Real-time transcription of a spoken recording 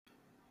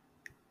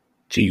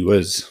Gee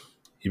whiz,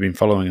 you've been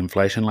following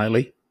inflation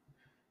lately?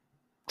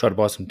 Try to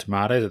buy some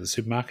tomatoes at the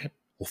supermarket,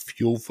 or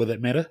fuel for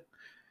that matter.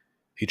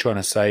 You're trying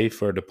to save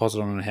for a deposit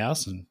on a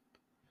house and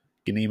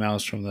getting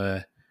emails from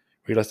the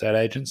real estate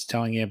agents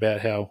telling you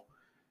about how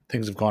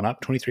things have gone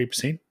up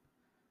 23%.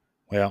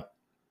 Well,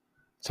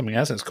 something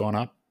else that's gone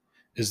up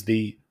is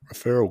the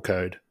referral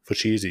code for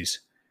Sharesies.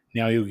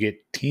 Now you'll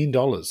get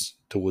 $10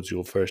 towards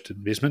your first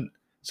investment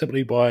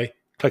simply by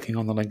clicking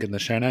on the link in the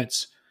show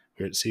notes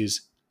where it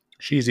says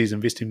Sharesies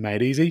Investing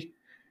Made Easy.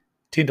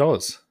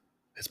 $10.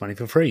 That's money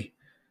for free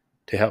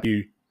to help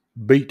you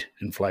beat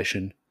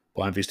inflation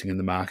by investing in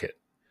the market.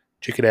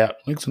 Check it out.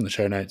 Links in the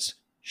show notes.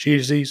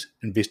 Sharesies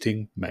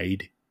Investing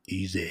Made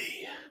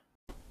Easy.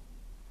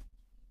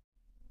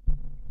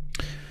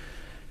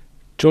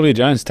 Julia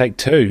Jones, take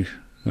two.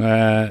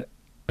 I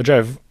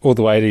drove all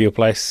the way to your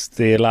place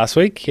there last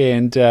week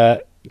and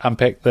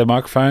unpacked the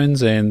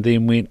microphones and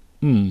then went,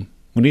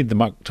 we need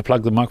to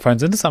plug the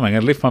microphones into something. I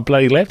left my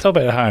bloody laptop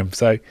at home.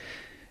 So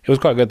it was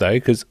quite good though,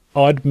 because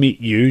I'd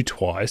met you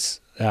twice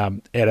at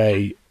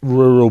a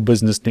rural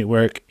business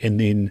network and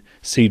then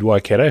Seed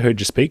Waikato, heard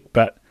you speak.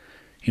 But,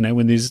 you know,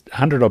 when there's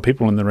 100 odd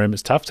people in the room,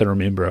 it's tough to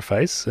remember a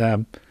face.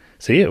 So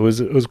yeah, it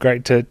was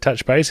great to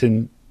touch base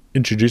and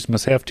introduce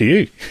myself to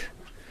you.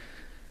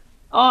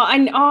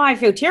 I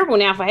feel terrible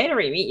now if I had to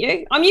re-meet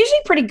you. I'm usually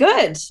pretty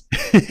good.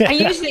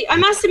 I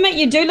must admit,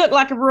 you do look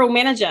like a rural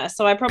manager,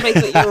 so I probably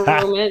thought you were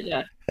a rural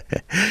manager.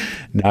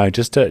 No,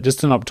 just an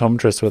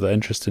optometrist with an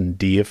interest in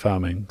deer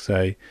farming.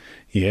 So,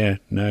 yeah,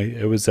 no,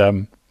 it was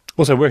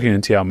also working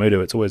in Te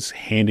Awamutu. It's always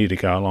handy to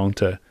go along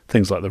to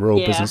things like the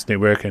Rural Business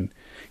Network and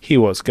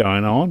hear what's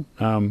going on.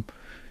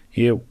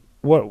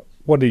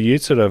 What do you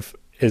sort of,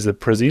 as a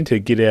presenter,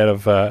 get out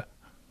of,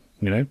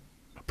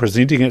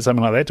 presenting at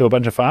something like that to a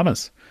bunch of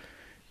farmers?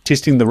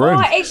 Testing the room.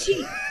 Oh,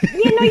 actually,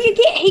 you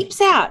get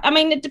heaps out. I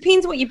mean, it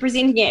depends what you're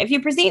presenting at. If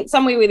you present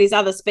somewhere where there's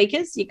other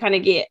speakers, you kind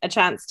of get a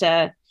chance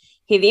to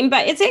hear them.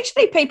 But it's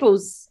actually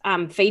people's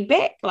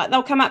feedback. Like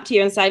they'll come up to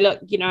you and say, look,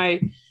 you know,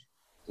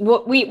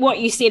 what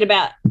you said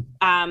about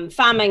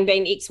farming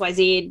being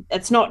XYZ,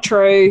 it's not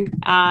true.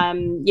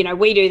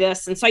 We do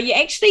this. And so you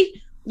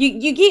actually,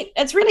 you get,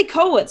 it's really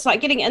cool. It's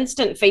like getting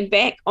instant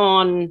feedback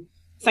on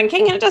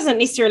thinking, and it doesn't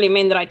necessarily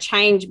mean that I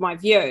change my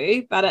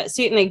view, but it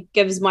certainly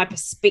gives my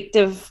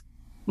perspective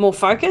more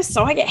focus.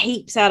 So I get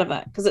heaps out of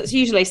it because it's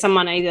usually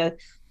someone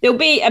there'll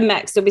be a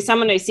mix. There'll be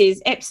someone who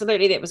says,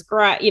 absolutely, that was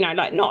great. I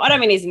don't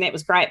mean as in that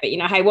was great, but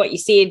hey, what you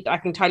said, I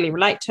can totally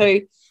relate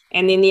to.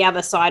 And then the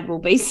other side will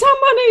be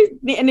someone who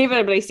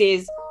inevitably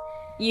says,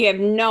 you have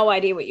no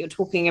idea what you're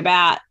talking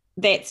about.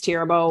 That's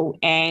terrible.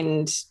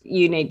 And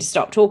you need to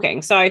stop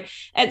talking. So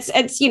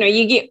it's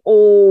you get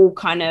all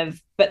kind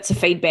of bits of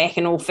feedback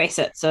and all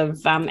facets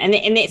of and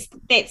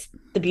that's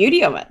the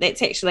beauty of it.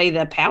 That's actually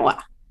the power.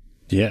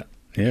 Yeah.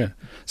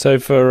 So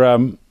for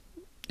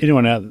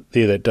anyone out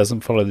there that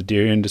doesn't follow the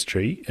dairy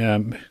industry,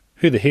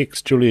 who the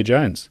heck's Julia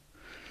Jones?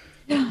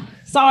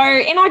 So,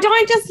 and I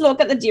don't just look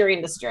at the dairy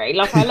industry.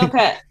 Like I look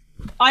at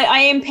I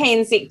am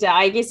pan sector.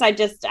 I guess I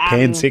just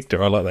pan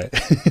sector. I like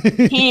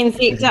that. Pan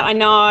sector. I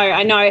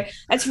know.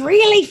 It's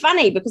really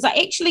funny because I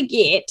actually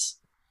get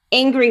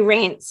angry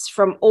rants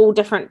from all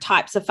different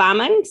types of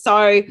farming.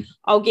 So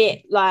I'll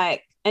get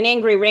like an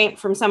angry rant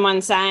from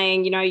someone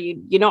saying,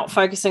 you're not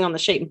focusing on the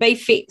sheep and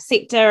beef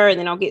sector. And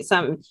then I'll get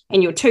some,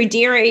 and you're too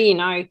dairy,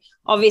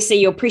 obviously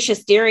your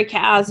precious dairy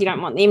cows, you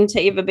don't want them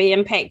to ever be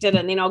impacted.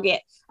 And then I'll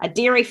get a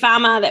dairy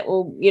farmer that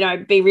will,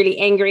 be really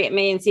angry at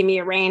me and send me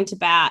a rant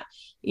about,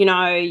 you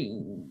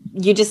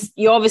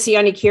obviously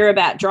only care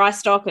about dry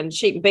stock and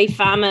sheep and beef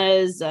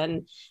farmers.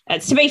 And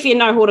it's, to be fair,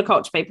 no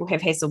horticulture people have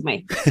hassled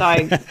me. So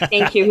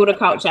thank you,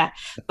 horticulture.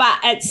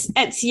 But so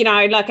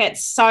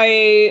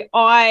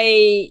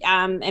I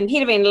am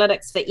head of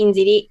analytics for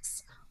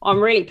NZX.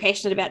 I'm really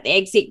passionate about the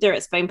ag sector.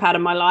 It's been part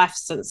of my life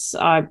since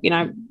I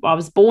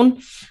was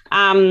born.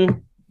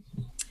 And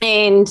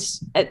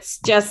it's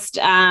just,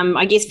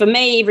 I guess for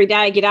me, every day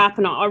I get up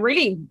and I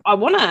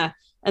want to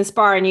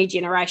inspire a new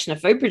generation of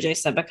food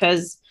producer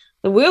because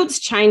the world's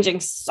changing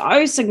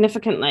so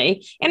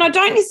significantly. And I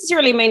don't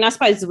necessarily mean, I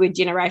suppose the word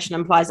generation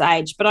implies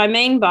age, but I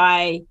mean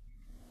by,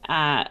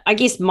 I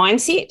guess,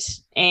 mindset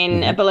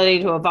and ability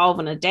to evolve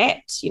and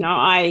adapt.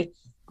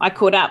 I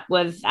caught up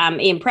with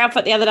Ian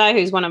Proudfoot the other day,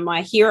 who's one of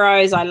my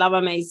heroes. I love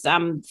him. He's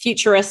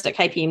futurist at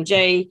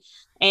KPMG.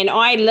 And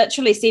I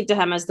literally said to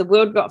him, as the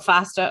world got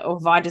faster or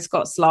have I just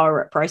got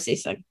slower at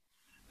processing?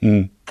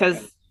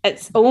 Because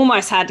it's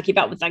almost hard to keep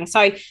up with things.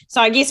 So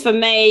I guess for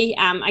me,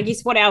 I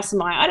guess what else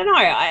am I? I don't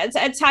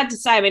know. It's hard to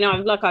say. I mean,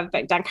 I've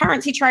done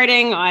currency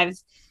trading. I've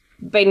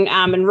been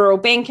in rural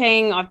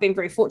banking. I've been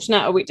very fortunate.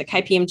 I worked at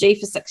KPMG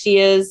for 6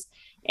 years.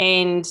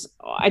 And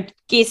I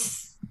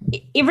guess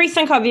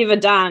everything I've ever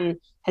done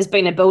has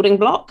been a building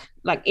block.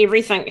 Like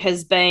everything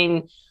has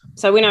been.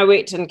 So when I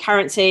worked in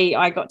currency,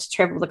 I got to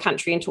travel the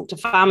country and talk to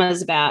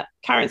farmers about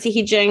currency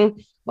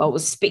hedging. Well, it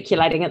was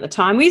speculating at the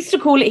time. We used to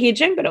call it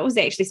hedging, but it was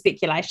actually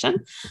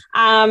speculation.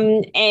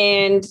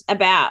 And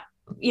about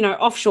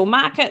offshore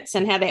markets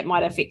and how that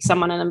might affect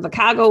someone in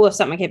Invercargill if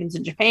something happens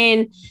in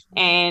Japan.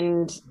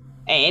 And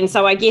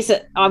so I guess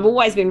I've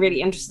always been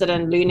really interested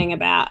in learning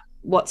about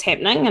what's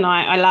happening. And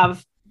I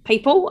love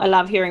people. I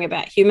love hearing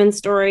about human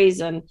stories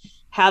and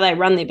how they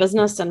run their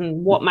business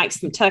and what makes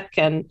them tick.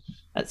 And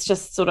it's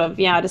just sort of,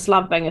 I just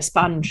love being a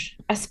sponge,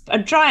 a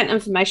giant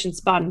information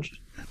sponge.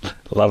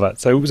 Love it.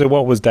 So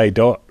what was day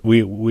dot?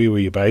 Where were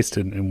you based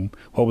and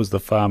what was the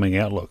farming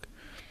outlook?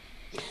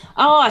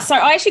 Oh, so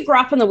I actually grew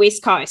up on the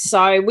West Coast.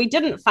 So we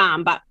didn't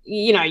farm, but,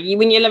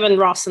 when you live in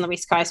Ross on the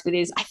West Coast, where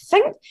there's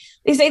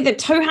either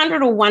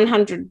 200 or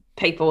 100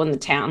 people in the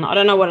town. I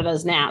don't know what it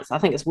is now. So I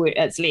think it's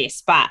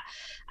less, but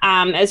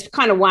it's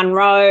kind of one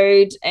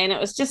road. And it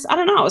was just, I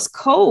don't know, it was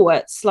cool.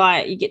 It's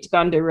like you get to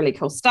go and do really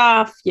cool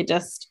stuff.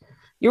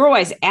 You're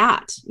always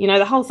out.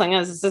 The whole thing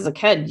is as a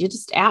kid, you're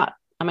just out.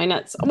 I mean,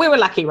 we were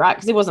lucky, right?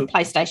 Because there wasn't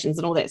PlayStations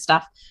and all that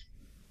stuff.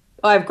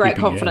 I have great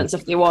confidence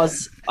if there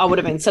was, I would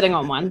have been sitting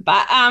on one.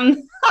 But,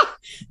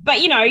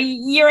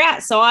 you're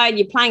outside,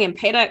 you're playing in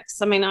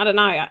paddocks. I mean, I don't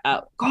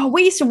know.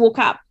 We used to walk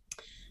up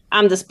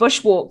this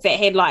bushwalk that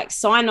had like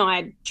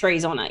cyanide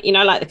trees on it,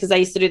 because they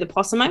used to do the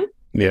possuming.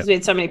 Yeah. Because we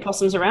had so many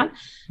possums around.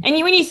 And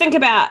when you think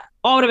about,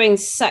 I would have been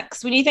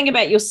 6, when you think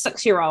about your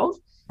 6-year-old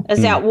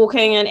is out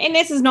walking, and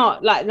this is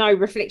not like no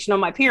reflection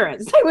on my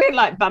parents. They weren't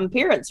like bum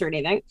parents or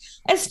anything.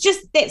 It's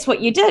just that's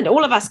what you did.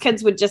 All of us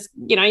kids would just,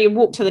 you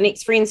walk to the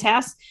next friend's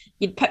house,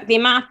 you'd pick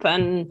them up,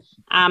 and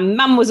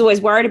mum was always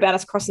worried about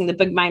us crossing the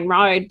big main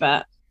road,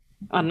 but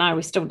I don't know,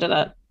 we still did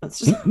it. It's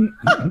just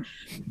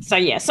so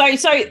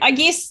I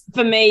guess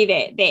for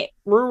me that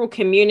rural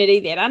community,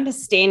 that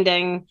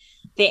understanding,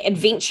 that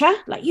adventure,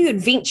 like you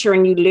adventure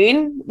and you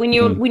learn when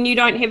you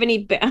don't have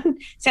any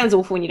sounds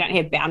awful when you don't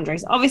have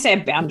boundaries. Obviously I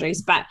have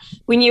boundaries, but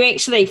when you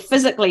actually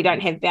physically don't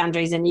have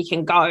boundaries and you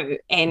can go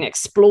and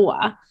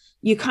explore,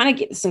 you kind of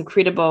get this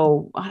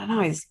incredible, I don't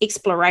know, this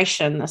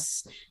exploration,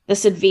 this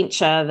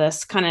adventure,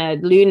 this kind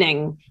of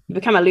learning. You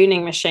become a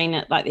learning machine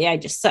at like the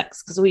age of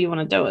 6 because all you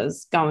want to do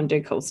is go and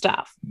do cool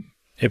stuff.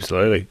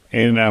 Absolutely.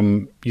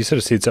 And you sort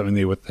of said something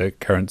there with the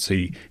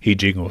currency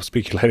hedging or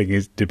speculating,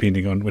 is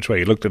depending on which way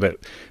you looked at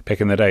it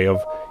back in the day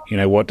of,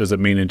 what does it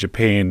mean in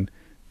Japan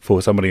for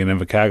somebody in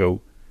Invercargill?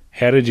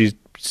 How did you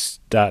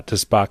start to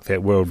spark that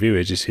worldview?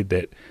 As you said,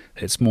 that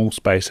small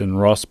space in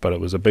Ross, but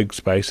it was a big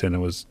space and it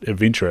was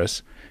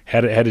adventurous.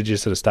 How did you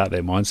sort of start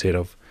that mindset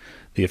of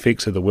the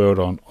effects of the world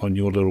on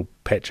your little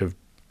patch of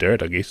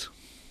dirt, I guess?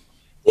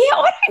 Yeah,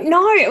 I don't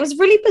know. It was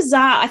really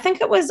bizarre. I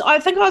think I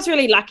was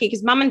really lucky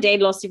because mum and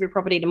dad lost every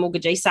property to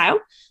mortgagee sale.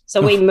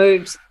 So we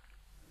moved.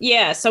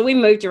 Yeah. So we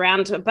moved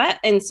around a bit.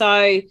 And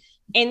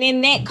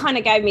then that kind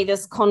of gave me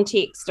this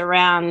context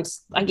around,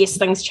 I guess,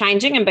 things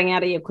changing and being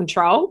out of your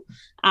control.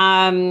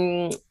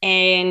 And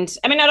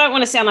I mean, I don't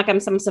want to sound like I'm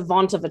some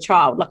savant of a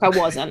child. Like I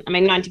wasn't. I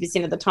mean,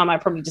 90% of the time I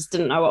probably just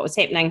didn't know what was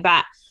happening.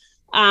 But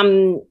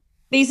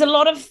there's a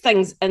lot of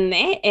things in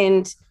there.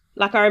 And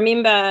like I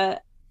remember,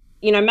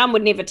 mum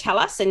would never tell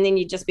us and then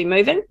you'd just be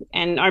moving.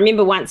 And I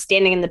remember once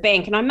standing in the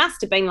bank and I must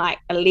have been like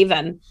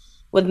 11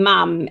 with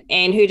mum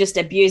and her just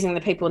abusing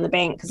the people in the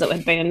bank because it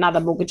had been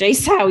another mortgagee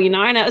sale,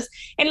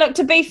 and look,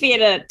 to be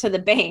fair to the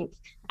bank,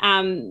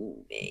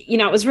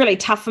 it was really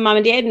tough for mum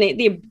and dad,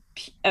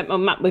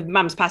 and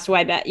mum's passed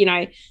away, but,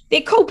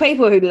 they're cool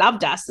people who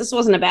loved us. This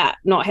wasn't about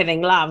not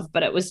having love,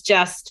 but it was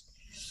just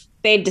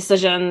bad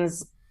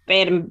decisions,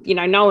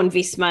 no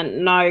investment,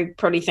 no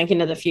probably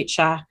thinking of the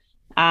future.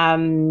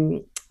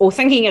 Or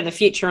thinking of the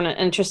future in an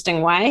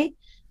interesting way,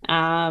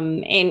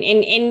 and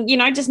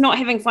just not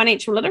having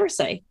financial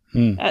literacy.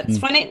 It's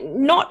funny,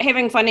 not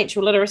having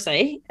financial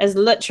literacy is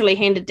literally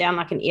handed down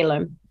like an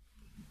heirloom.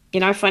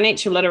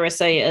 Financial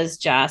literacy is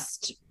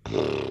just,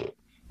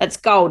 it's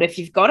gold. If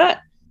you've got it,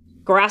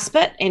 grasp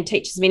it and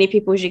teach as many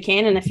people as you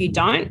can, and if you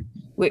don't,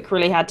 work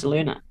really hard to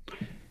learn it.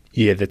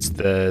 Yeah, that's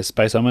the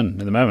space I'm in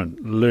at the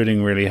moment,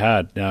 learning really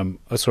hard.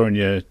 I saw on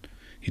your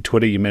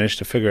Twitter you managed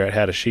to figure out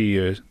how to share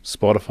your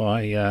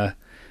Spotify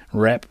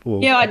rap.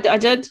 Yeah, I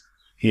did.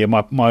 Yeah,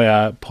 my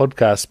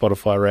podcast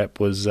Spotify rap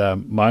was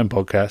my own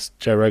podcast,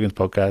 Joe Rogan's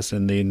podcast,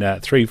 and then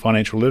 3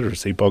 financial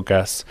literacy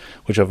podcasts,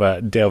 which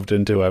I've delved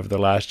into over the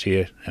last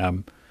year.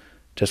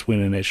 Just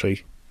went and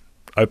actually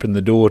opened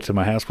the door to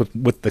my house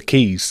with the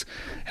keys,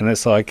 and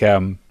it's like,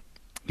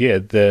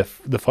 the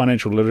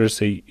financial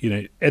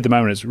literacy. At the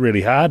moment it's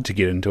really hard to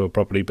get into a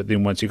property, but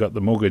then once you've got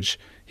the mortgage,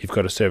 you've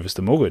got to service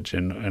the mortgage,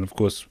 and of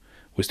course,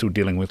 we're still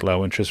dealing with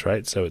low interest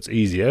rates, so it's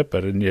easier.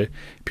 But in your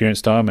parents'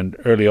 time and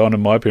early on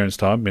in my parents'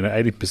 time,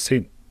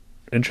 80%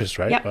 interest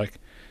rate, yep. Like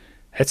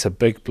that's a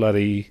big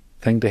bloody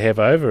thing to have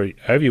over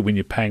you when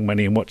you're paying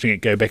money and watching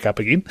it go back up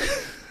again.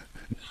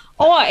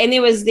 And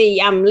there was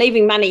the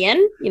leaving money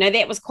in.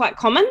 That was quite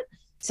common.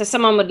 So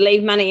someone would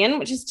leave money in,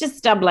 which is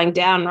just doubling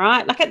down,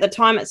 right? Like at the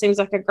time, it seems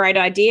like a great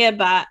idea,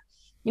 but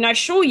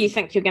sure, you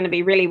think you're going to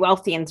be really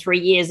wealthy in 3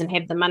 years and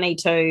have the money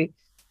to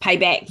pay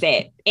back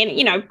that. And,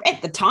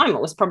 at the time it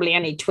was probably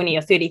only 20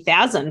 or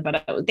 30,000,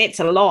 but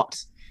that's a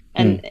lot.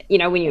 And,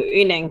 when you're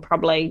earning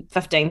probably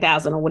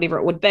 15,000 or whatever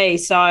it would be.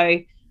 So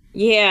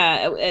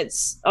Yeah,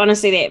 it's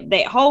honestly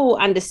that whole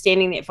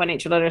understanding that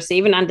financial literacy,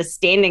 even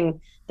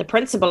understanding the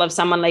principle of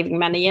someone leaving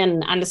money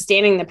in,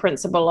 understanding the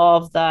principle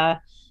of the,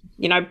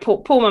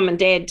 poor mum and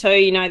dad too,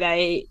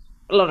 they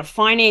a lot of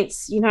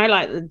finance,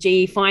 like the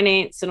GE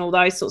finance and all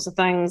those sorts of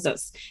things.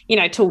 It's,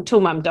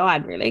 till mum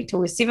died really,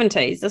 till her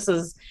 70s.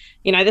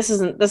 This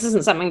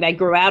isn't something they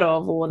grew out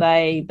of or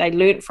they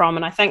learnt from.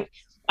 And I think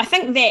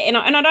that, and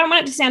I don't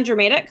want it to sound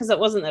dramatic because it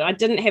wasn't that I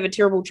didn't have a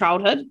terrible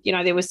childhood.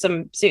 There was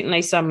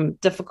certainly some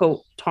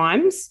difficult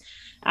times,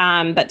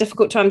 but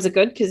difficult times are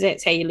good because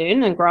that's how you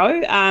learn and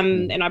grow.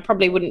 And I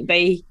probably wouldn't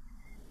be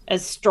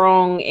as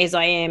strong as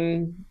I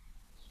am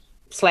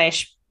 / a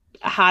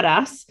hard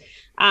ass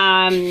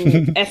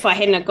if I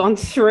hadn't have gone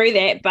through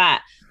that.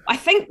 But I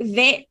think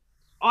that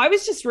I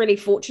was just really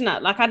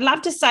fortunate. Like I'd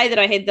love to say that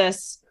I had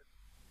this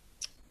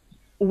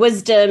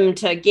wisdom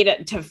to get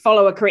it to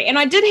follow a career. And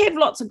I did have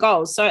lots of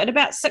goals. So at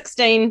about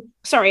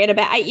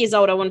 8 years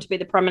old, I wanted to be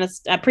the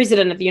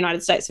president of the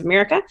United States of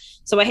America.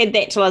 So I had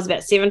that till I was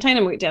about 17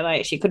 and worked out I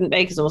actually couldn't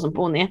be because I wasn't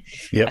born there.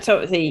 Yep. So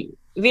it was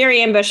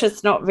very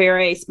ambitious, not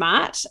very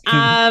smart.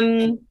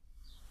 And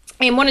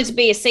wanted to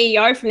be a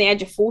CEO from the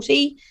age of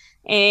 40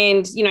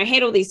 and,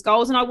 had all these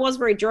goals. And I was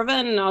very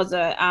driven. I was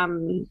a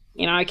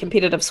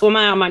competitive swimmer.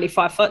 I'm only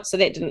 5 foot. So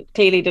that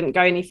clearly didn't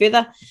go any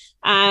further.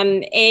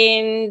 And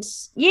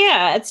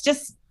yeah, it's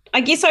just,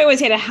 I guess I always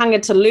had a hunger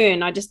to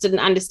learn. I just didn't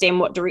understand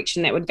what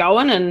direction that would go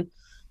in.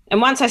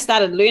 And once I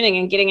started learning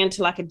and getting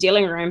into like a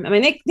dealing room, I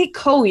mean, they're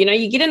cool. You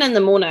get in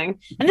the morning,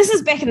 and this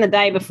is back in the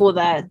day before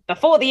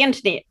the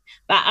internet.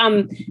 But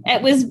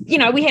it was,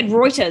 we had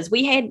Reuters,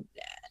 we had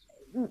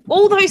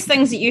all those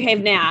things that you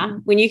have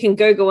now when you can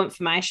Google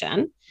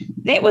information.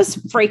 That was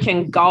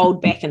freaking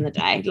gold back in the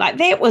day. Like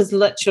that was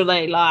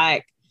literally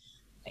like,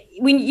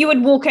 when you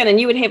would walk in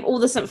and you would have all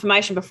this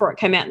information before it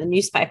came out in the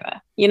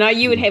newspaper,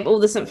 you would have all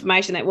this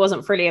information that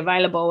wasn't freely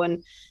available.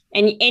 And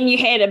you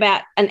had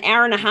about an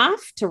hour and a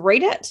half to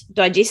read it,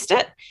 digest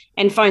it,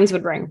 and phones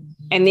would ring.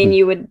 And then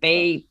you would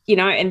be,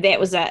 and that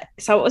was it.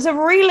 So it was a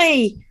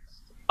really,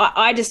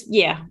 I just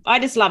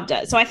loved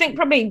it. So I think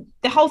probably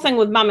the whole thing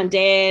with mum and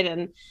dad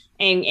and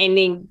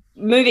then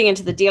moving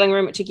into the dealing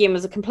room, which again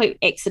was a complete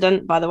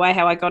accident, by the way,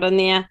 how I got in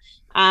there.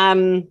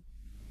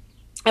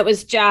 It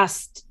was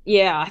just,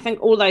 I think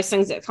all those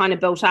things that kind of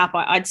built up,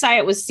 I'd say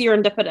it was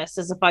serendipitous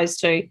as opposed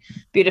to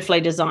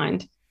beautifully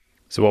designed.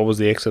 So what was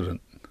the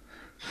accident?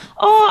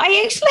 Oh,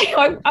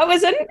 I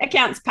was in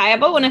accounts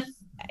payable. And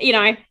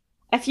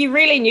if you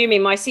really knew me,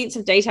 my sense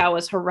of detail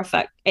was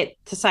horrific,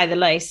 to say the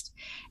least.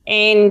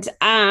 And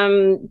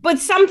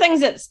with some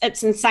things,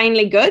 it's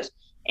insanely good.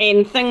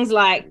 And things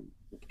like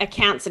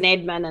accounts and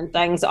admin and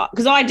things,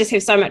 because I just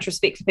have so much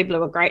respect for people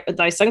who are great at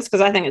those things, because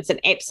I think it's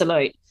an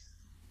absolute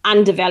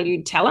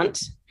undervalued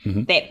talent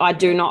that I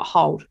do not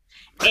hold.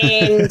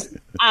 And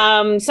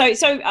so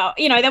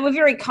they were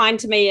very kind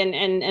to me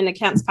in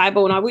accounts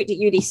payable, and I worked at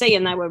UDC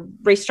and they were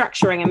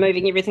restructuring and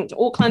moving everything to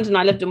Auckland, and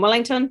I lived in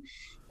Wellington.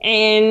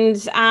 And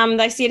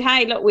they said,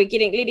 hey, look, we're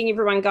letting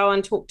everyone go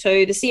and talk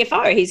to the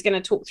CFO. He's going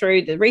to talk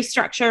through the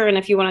restructure. And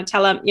if you want to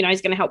tell him,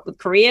 he's going to help with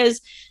careers.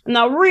 And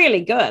they're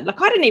really good.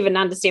 Like, I didn't even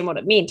understand what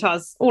it meant. I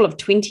was all of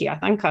 20, I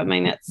think. I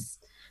mean,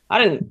 I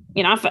didn't,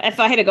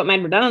 if I had got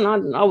made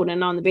redundant, I wouldn't have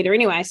known the better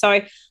anyway.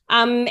 So,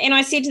 and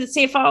I said to the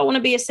CFO, I want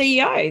to be a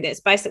CEO. That's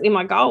basically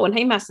my goal. And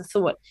he must have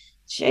thought,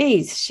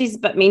 geez, she's a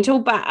bit mental.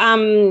 But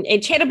I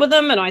chatted with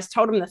him and I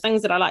told him the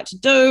things that I like to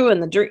do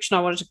and the direction I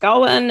wanted to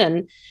go in.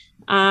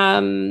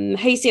 And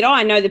he said,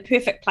 I know the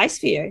perfect place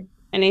for you.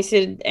 And he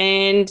said,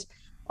 and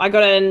I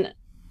got an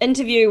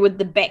interview with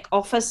the back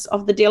office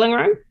of the dealing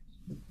room.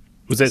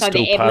 Was that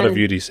still part of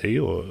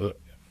UDC or?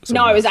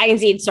 No, it was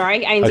ANZ,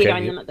 sorry. ANZ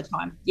owned them at the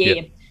time.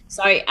 Yeah.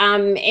 So,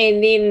 and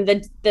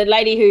then the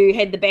lady who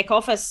had the back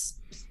office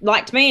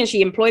liked me and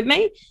she employed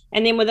me.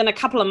 And then within a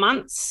couple of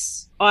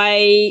months,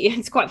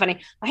 it's quite funny.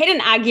 I had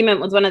an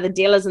argument with one of the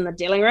dealers in the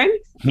dealing room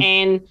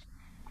and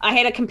I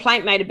had a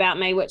complaint made about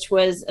me, which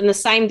was in the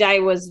same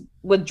day was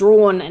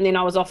withdrawn, and then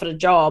I was offered a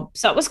job.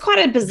 So it was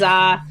quite a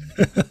bizarre,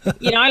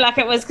 like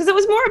it was, because it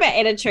was more about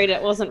attitude.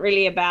 It wasn't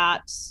really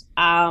about,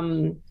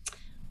 I'm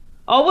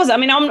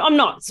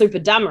not super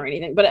dumb or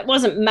anything, but it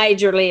wasn't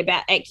majorly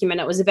about acumen.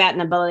 It was about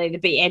an ability to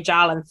be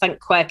agile and think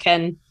quick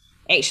and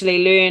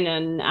actually learn.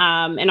 And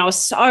I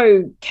was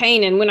so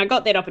keen. And when I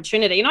got that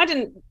opportunity, and I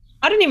didn't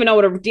even know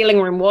what a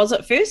dealing room was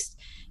at first.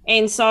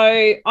 And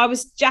so I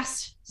was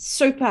just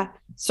super,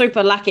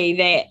 super lucky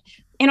that,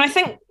 and I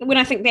think when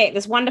I think back,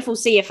 this wonderful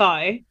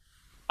CFO,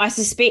 I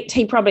suspect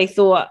he probably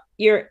thought,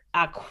 you're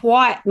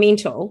quite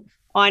mental.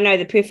 I know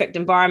the perfect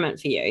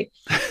environment for you.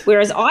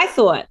 Whereas I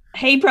thought,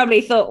 he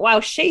probably thought, well,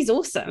 she's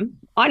awesome.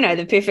 I know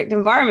the perfect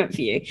environment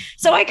for you.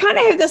 So I kind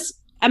of have this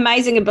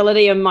amazing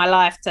ability in my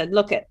life to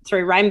look at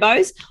through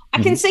rainbows.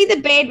 I can see the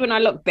bad when I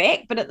look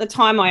back, but at the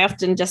time I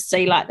often just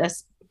see like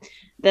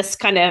this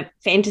kind of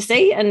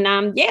fantasy. And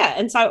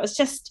and so it was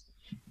just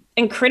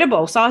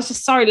incredible. So I was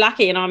just so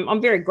lucky, and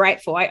I'm very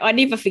grateful. I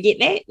never forget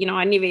that.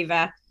 I never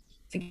ever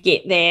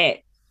forget that,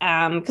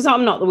 because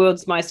I'm not the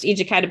world's most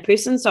educated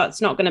person, so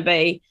it's not going to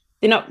be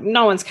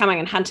no one's coming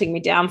and hunting me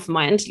down for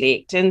my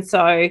intellect. And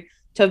so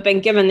to have been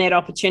given that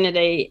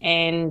opportunity,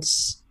 and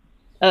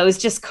it was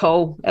just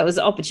cool. It was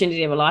an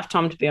opportunity of a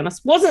lifetime, to be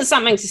honest. Wasn't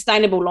something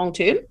sustainable long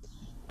term.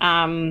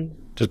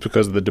 Just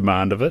because of the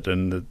demand of it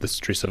and the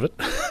stress of it.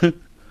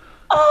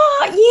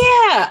 Oh,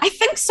 yeah, I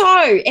think so.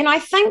 And I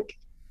think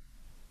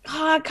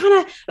kind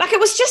of like it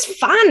was just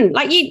fun.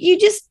 Like you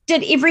just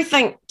did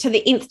everything to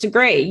the nth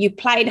degree. You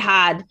played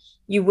hard,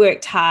 you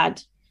worked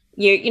hard.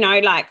 You know,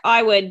 like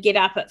I would get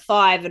up at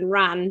 5 and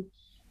run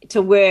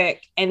to work,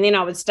 and then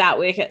I would start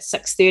work at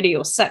 6:30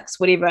 or 6,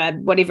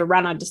 whatever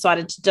run I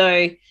decided to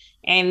do.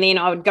 And then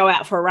I would go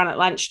out for a run at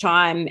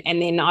lunchtime,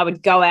 and then I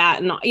would go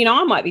out and, you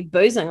know, I might be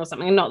boozing or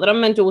something. Not that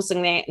I'm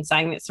endorsing that and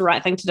saying that's the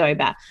right thing to do,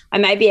 but I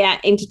may be out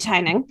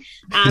entertaining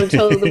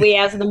till the wee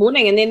hours of the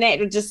morning, and then that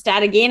would just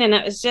start again. And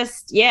it was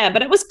just, yeah,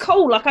 but it was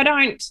cool. Like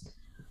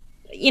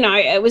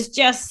it was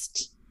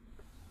just,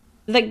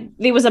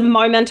 there was a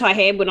moment I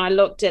had when I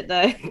looked at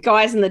the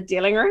guys in the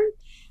dealing room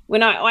when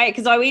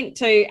because I went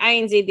to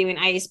ANZ, then went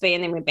ASB,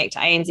 and then went back to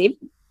ANZ.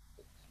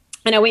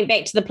 And I went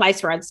back to the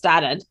place where I'd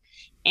started.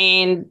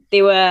 And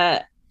there were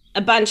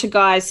a bunch of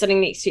guys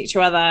sitting next to each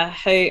other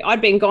who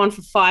I'd been gone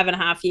for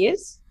 5.5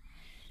 years.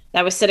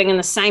 They were sitting in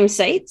the same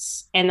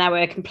seats and they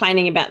were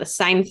complaining about the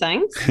same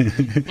things.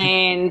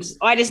 And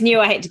I just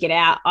knew I had to get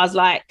out. I was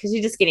like, because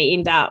you're just going to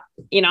end up,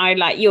 you know,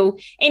 like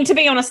and to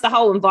be honest, the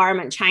whole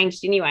environment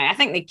changed anyway. I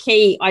think the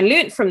key I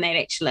learned from that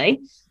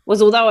actually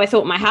was, although I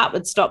thought my heart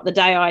would stop the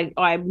day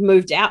I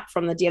moved out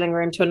from the dealing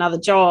room to another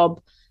job,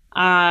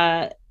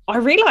 I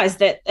realised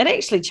that it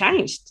actually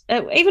changed.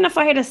 Even if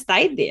I had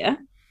stayed there,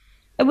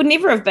 it would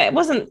never have been.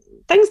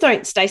 Things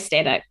don't stay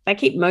static. They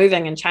keep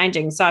moving and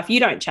changing. So if you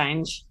don't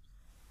change,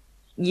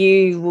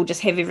 you will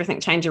just have everything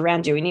change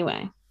around you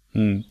anyway.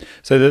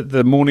 So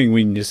the morning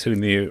when you're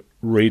sitting there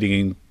reading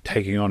and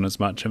taking on as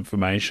much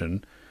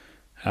information,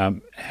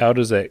 how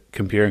does that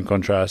compare and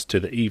contrast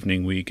to the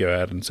evening where you go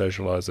out and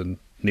socialise and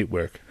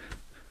network?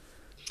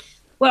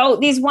 Well,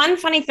 there's one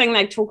funny thing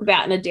they talk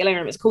about in a dealing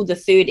room. It's called the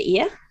third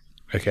ear.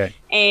 Okay.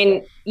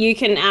 And you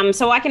can,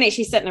 so I can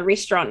actually sit in a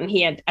restaurant and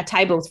hear a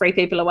table 3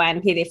 people away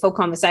and hear their full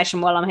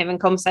conversation while I'm having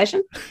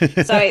conversation. So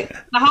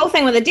the whole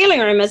thing with the dealing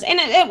room is, and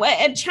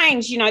it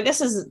changed, you know, this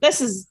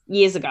is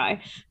years ago,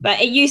 but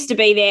it used to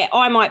be that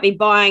I might be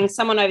buying,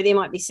 someone over there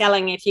might be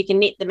selling. If you can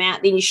net them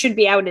out, then you should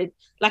be able to,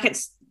 like,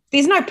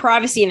 there's no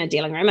privacy in a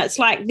dealing room. It's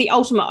like the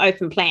ultimate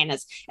open plan.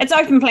 It's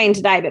open plan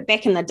today, but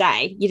back in the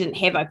day, you didn't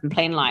have open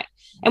plan like.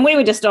 And we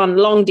were just on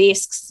long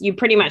desks. You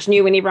pretty much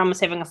knew when everyone was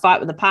having a fight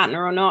with a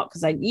partner or not,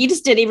 because you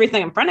just did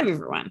everything in front of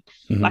everyone.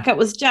 Mm-hmm. Like it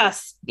was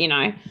just, you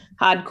know,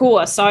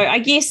 hardcore. So I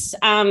guess,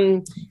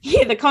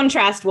 the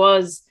contrast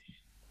was,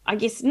 I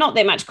guess, not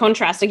that much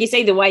contrast. I guess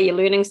either way you're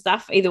learning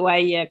stuff, either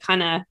way you're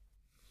kind of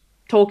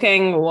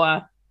talking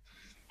or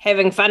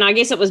having fun. I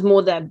guess it was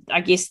more I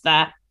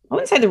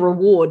wouldn't say the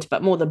reward,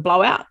 but more the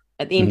blowout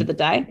at the end of the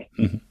day.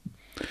 Mm-hmm.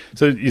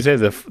 So you say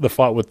the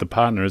fight with the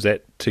partner, is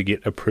that to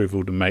get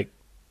approval to make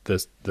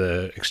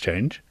the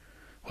exchange?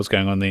 What's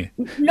going on there?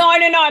 No.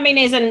 I mean,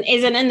 as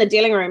in the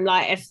dealing room,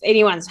 like if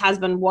anyone's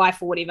husband,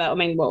 wife, or whatever. I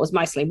mean, well, it was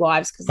mostly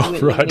wives because they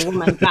weren't really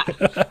women. But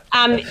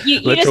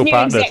you just knew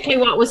partners. Exactly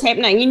what was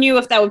happening. You knew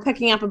if they were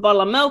picking up a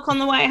bottle of milk on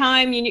the way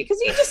home. You knew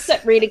because you just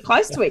sit really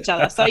close to each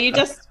other. So you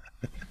just,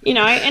 you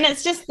know, and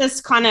it's just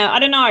this kind of, I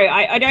don't know.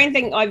 I don't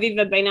think I've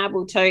ever been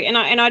able to, and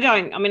I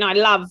don't. I mean,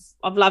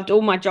 I've loved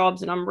all my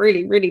jobs, and I'm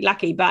really, really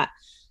lucky. But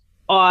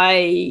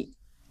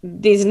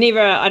there's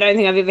never, I don't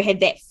think I've ever had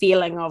that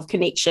feeling of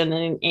connection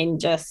and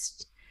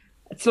just,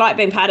 it's like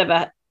being part of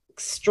a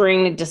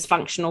extremely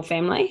dysfunctional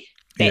family.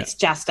 That's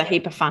just a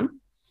heap of fun.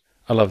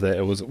 I love that.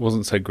 It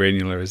wasn't so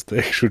granular as the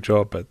actual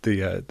job, but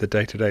the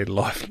day-to-day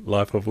life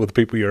of all the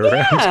people you're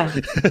around. And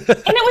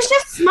it was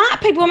just smart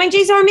people. I mean,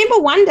 geez, I remember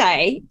one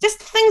day, just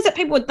things that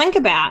people would think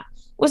about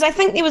was, I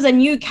think there was a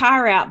new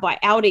car out by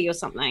Audi or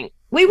something.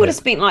 We would have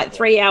spent like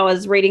 3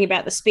 hours reading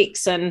about the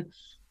specs and,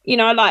 you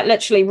know, like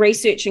literally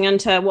researching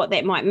into what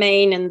that might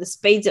mean and the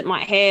speeds it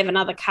might have and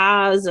other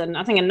cars. And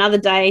I think another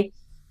day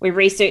we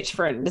researched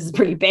for it. This is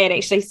pretty bad,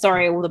 actually.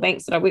 Sorry, all the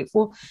banks that I work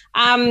for.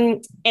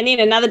 And then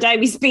another day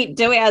we spent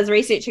 2 hours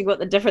researching what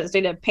the difference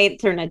between a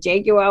Panther and a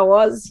Jaguar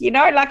was. You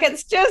know, like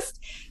it's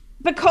just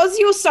because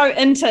you're so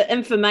into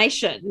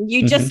information,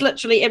 you just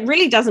literally, it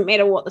really doesn't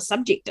matter what the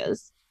subject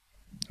is.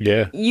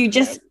 Yeah. You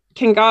just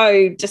can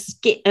go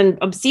just get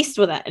obsessed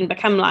with it and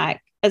become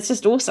like, it's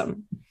just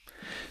awesome.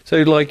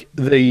 So, like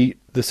the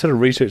sort of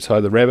research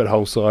side, the rabbit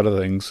hole side of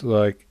things,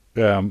 like,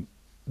 where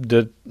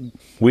did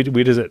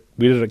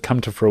it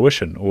come to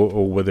fruition,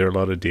 or were there a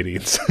lot of dead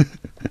ends?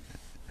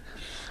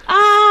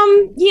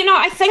 You know,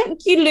 I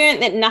think you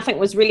learned that nothing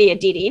was really a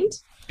dead end,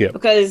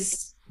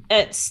 because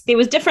there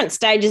was different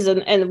stages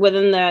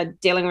within the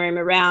dealing room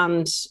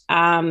around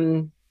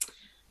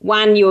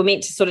one, you were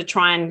meant to sort of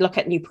try and look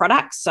at new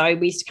products. So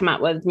we used to come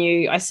up with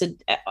new, I said,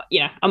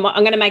 I'm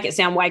going to make it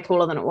sound way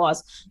cooler than it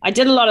was. I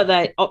did a lot of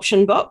the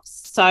option books.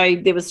 So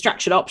there was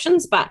structured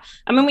options, but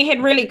I mean, we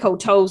had really cool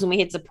tools and we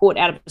had support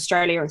out of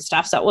Australia and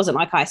stuff. So it wasn't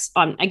like I'm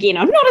not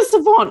a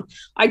savant.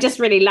 I just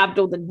really loved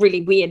all the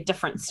really weird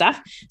different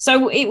stuff.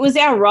 So it was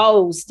our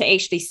roles to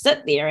actually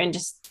sit there and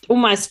just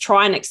almost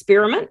try and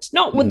experiment,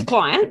 not with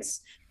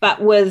clients,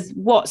 but with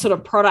what sort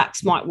of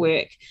products might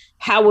work.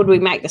 How would we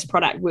make this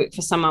product work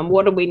for someone?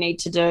 What do we need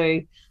to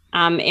do?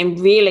 And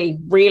really,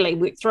 really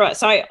work through it.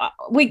 So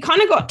we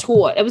kind of got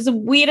taught. It was the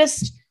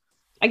weirdest.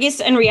 I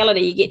guess in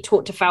reality, you get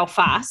taught to fail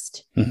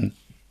fast and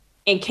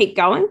keep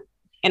going.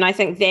 And I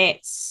think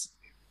that's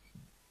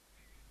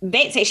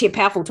actually a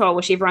powerful tool I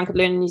wish everyone could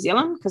learn in New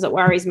Zealand, because it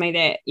worries me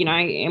that,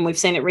 and we've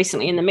seen it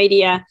recently in the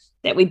media,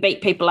 that we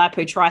beat people up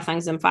who try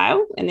things and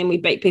fail, and then we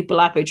beat people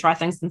up who try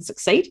things and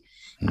succeed.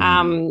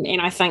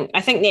 And I think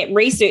that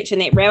research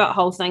and that rabbit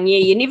hole thing,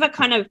 you never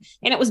kind of,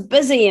 and it was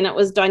busy and it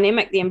was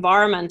dynamic, the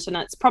environment, and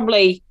I'm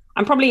probably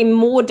in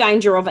more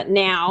danger of it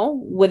now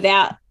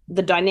without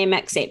the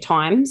dynamics at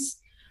times,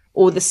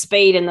 or the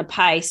speed and the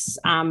pace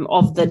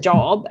of the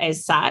job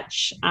as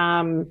such,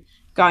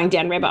 going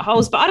down rabbit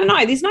holes. But I don't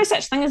know, there's no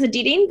such thing as a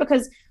dead end,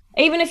 because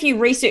even if you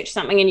research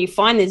something and you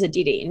find there's a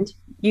dead end,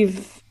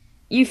 you've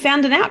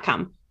found an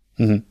outcome.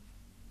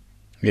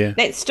 Yeah.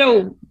 That's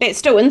still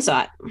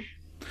insight.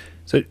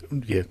 So,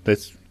 yeah,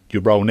 that's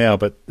your role now.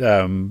 But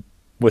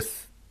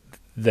with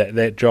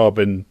that job,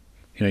 and,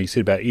 you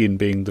said about Ian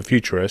being the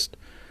futurist,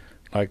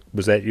 like,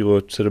 was that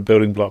your sort of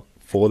building block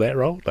for that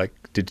role? Like,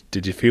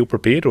 did you feel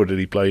prepared, or did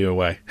he blow you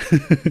away?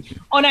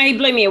 Oh, no, he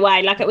blew me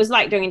away. Like, it was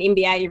like doing an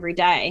MBA every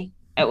day.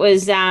 It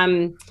was,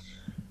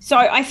 so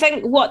I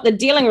think what the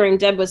dealing room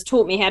did was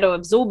taught me how to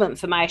absorb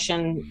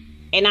information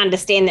and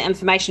understand that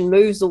information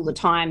moves all the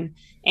time,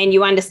 and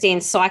you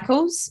understand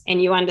cycles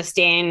and you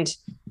understand,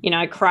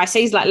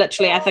 crises. Like,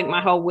 literally, I think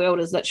my whole world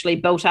is literally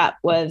built up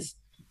with,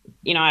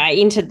 I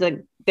entered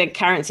the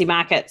currency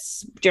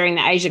markets during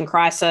the Asian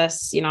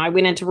crisis. I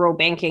went into rural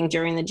banking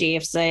during the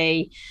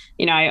GFC.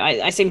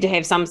 I seem to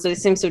have there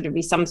seems to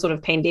be some sort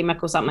of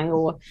pandemic or something,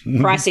 or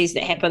crises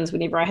that happens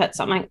whenever I hit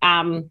something.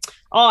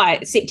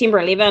 September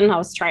 11, I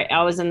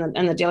was in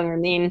the dealing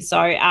room then.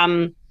 So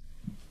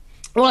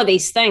all of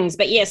these things.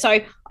 But yeah, so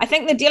I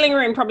think the dealing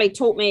room probably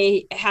taught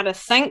me how to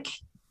think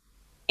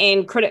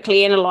and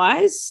critically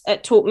analyze.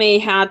 It taught me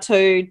how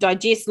to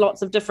digest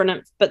lots of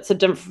different bits of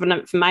different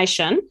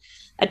information.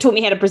 It taught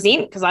me how to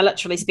present, because I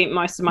literally spent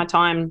most of my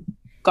time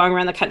going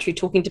around the country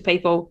talking to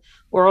people,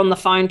 or on the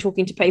phone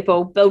talking to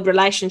people, build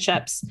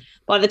relationships.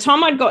 By the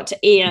time I'd got to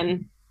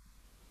Ian,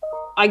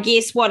 I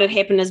guess what had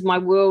happened is my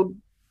world,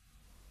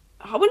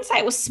 I wouldn't say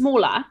it was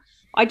smaller.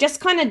 I just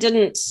kind of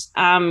didn't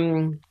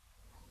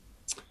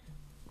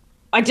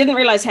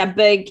realize how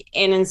big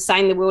and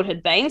insane the world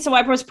had been. So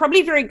I was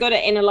probably very good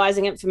at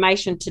analyzing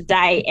information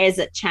today as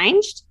it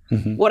changed.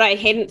 What I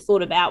hadn't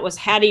thought about was,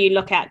 how do you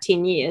look out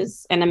 10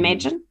 years and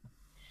imagine?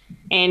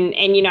 And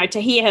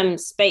to hear him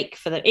speak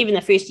for even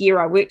the first year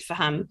I worked for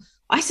him,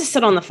 I used to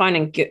sit on the phone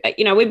and,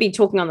 we'd be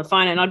talking on the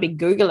phone and I'd be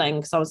Googling,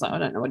 because I was like, I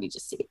don't know what he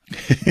just said,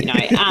 and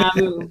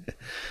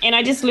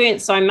I just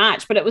learned so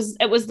much. But it was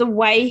the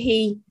way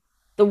he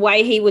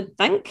would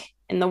think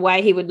and the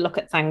way he would look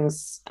at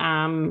things.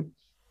 And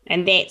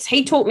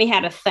he taught me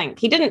how to think.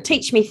 He didn't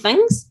teach me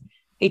things.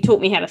 He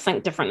taught me how to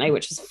think differently,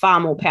 which is far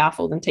more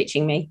powerful than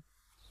teaching me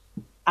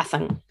a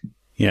thing.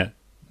 Yeah.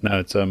 No,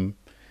 it's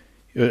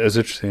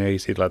interesting how you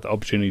said, like, the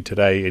opportunity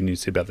today, and you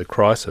said about the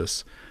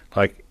crisis.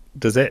 Like,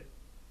 does that,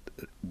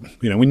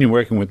 when you're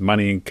working with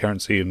money and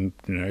currency and,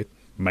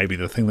 maybe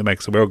the thing that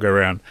makes the world go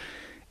round,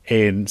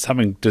 and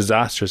something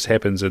disastrous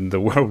happens and the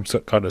world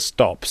kind of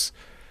stops,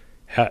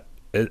 how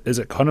is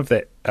it kind of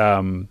that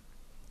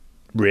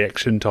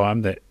reaction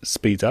time that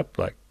speeds up?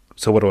 Like,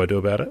 so what do I do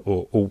about it?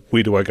 Or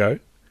where do I go?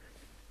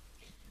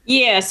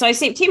 Yeah, so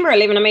September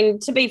 11, I mean,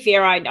 to be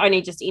fair, I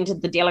only just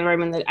entered the dealing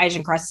room and the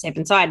Asian crisis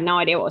happened, so I had no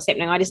idea what was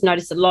happening. I just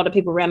noticed a lot of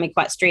people around me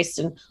quite stressed,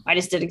 and I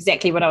just did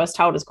exactly what I was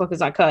told as quick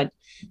as I could,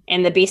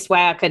 and the best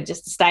way I could,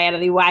 just to stay out of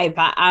their way.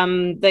 But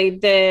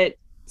the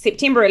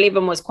September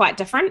 11 was quite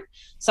different.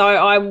 So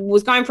I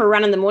was going for a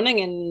run in the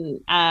morning,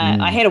 and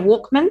I had a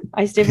Walkman.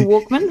 I used to have a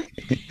Walkman.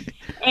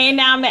 And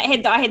I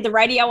had the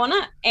radio on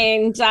it,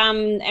 and I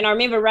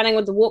remember running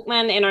with the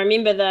Walkman, and I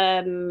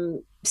remember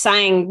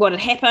saying what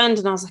had happened,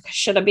 and I was like,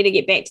 shit, I better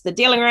get back to the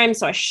dealing room.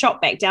 So I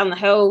shot back down the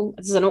hill.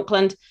 This is in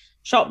Auckland.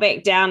 Shot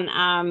back down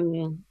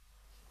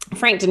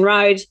Frankton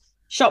Road,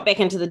 shot back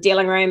into the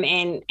dealing room,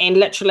 and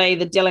literally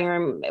the dealing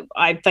room,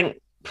 I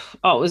think,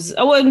 I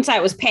wouldn't say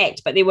it was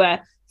packed, but there were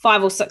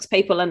 5 or 6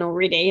 people in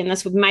already, and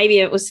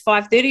it was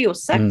 5:30 or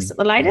 6 at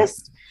the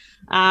latest.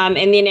 And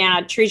then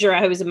our treasurer,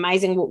 who was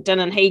amazing, walked in,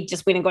 and he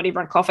just went and got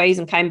everyone coffees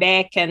and came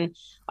back. And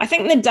I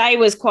think the day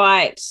was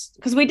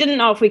because we didn't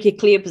know if we could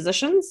clear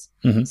positions.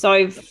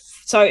 So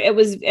it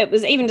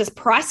was even just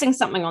pricing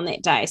something on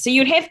that day. So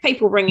you'd have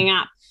people ringing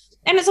up,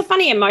 and it's a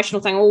funny emotional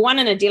thing. Well, one,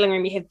 in a dealing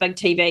room, you have big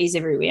TVs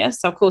everywhere.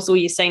 So of course, all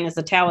you're seeing is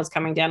the towers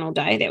coming down all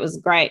day. That was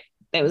great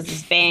there was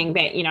this bang,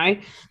 you know,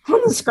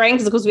 on the screen,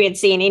 because of course we had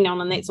CNN on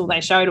and that's all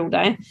they showed all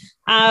day.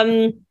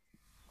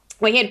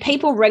 We had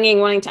people ringing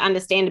wanting to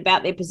understand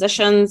about their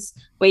positions.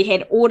 We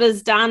had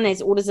orders done.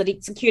 There's orders that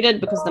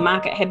executed because the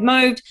market had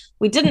moved.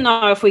 We didn't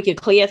know if we could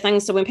clear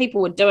things. So when people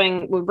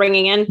were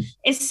ringing in,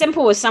 as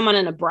simple as someone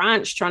in a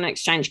branch trying to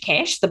exchange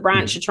cash, the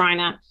branch are trying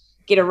to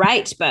get a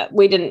rate, but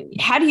we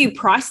didn't. How do you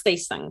price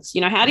these things?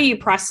 You know, how do you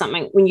price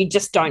something when you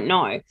just don't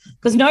know?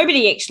 Because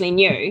nobody actually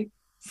knew.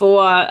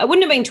 It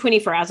wouldn't have been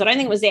 24 hours. I don't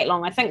think it was that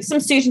long. I think some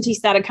certainty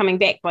started coming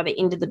back by the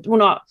end of well,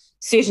 not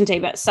certainty,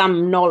 but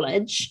some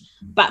knowledge.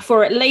 But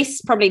for at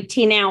least probably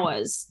 10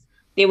 hours,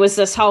 there was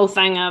this whole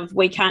thing of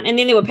we can't. And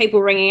then there were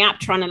people ringing up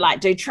trying to like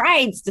do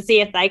trades to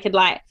see if they could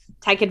like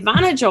take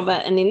advantage of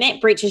it. And then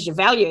that breaches your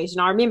values.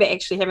 And I remember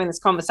actually having this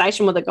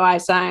conversation with a guy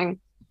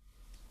saying,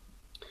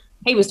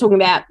 he was talking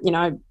about, you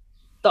know,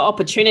 the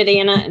opportunity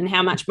in it and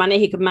how much money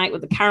he could make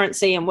with the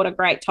currency and what a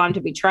great time to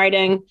be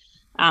trading.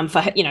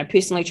 For, you know,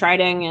 personally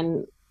trading,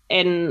 and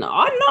I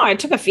don't know, I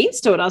took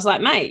offense to it. I was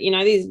like, mate, you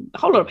know, there's a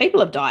whole lot of people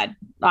have died.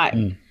 Like,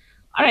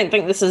 I don't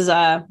think this is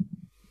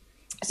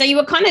so you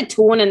were kind of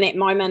torn in that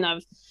moment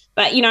of,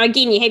 but, you know,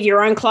 again, you have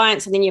your own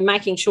clients and then you're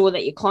making sure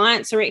that your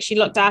clients are actually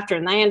looked after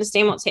and they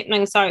understand what's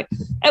happening. So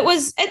it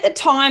was, at the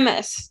time,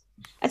 it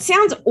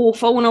sounds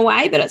awful in a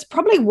way, but it's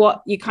probably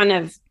what you kind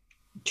of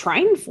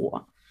train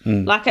for.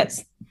 Like,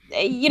 it's,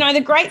 you know,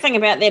 the great thing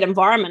about that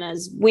environment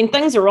is when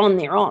things are on,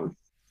 they're on.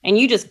 And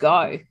you just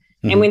go.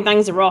 And when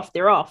things are off,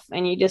 they're off.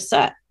 And you just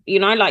sit, you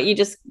know, like you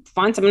just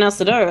find something else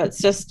to do.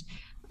 It's just,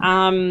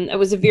 it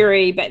was but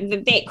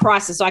that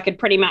crisis, I could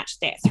pretty much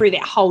through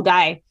that whole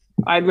day,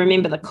 I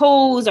remember the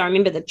calls. I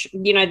remember the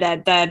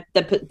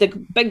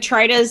big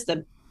traders,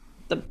 the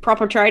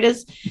proper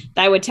traders,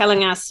 they were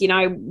telling us, you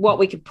know, what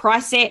we could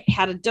price at,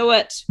 how to do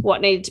it,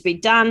 what needed to be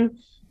done,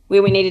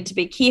 where we needed to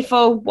be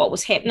careful, what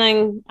was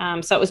happening.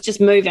 So it was just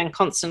moving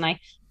constantly. I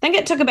think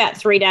it took about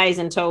 3 days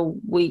until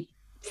we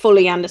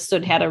fully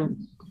understood how to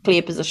clear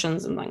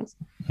positions and things.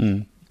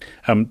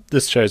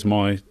 This shows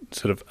my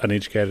sort of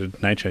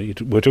uneducated nature.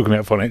 We're talking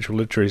about financial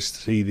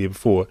literacy there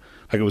before.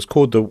 Like, it was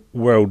called the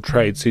World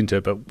Trade Center,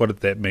 but what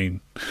did that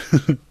mean?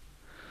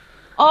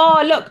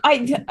 Oh, look,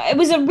 it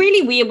was a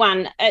really weird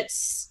one.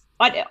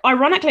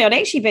 Ironically, I'd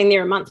actually been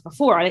there a month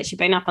before. I'd actually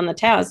been up on the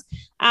towers.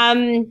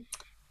 And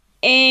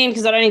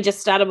because I'd only just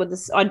started with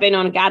this, I'd been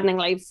on gardening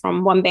leave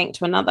from one bank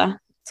to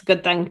another. It's a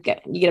good thing.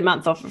 You get a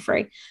month off for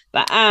free,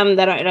 but I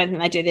don't think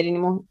they do that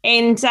anymore.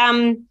 And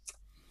so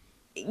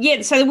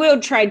the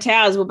World Trade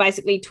Towers were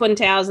basically twin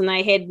towers, and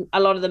they had a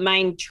lot of the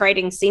main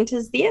trading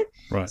centers there.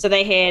 Right. So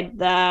they had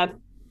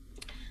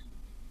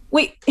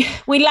we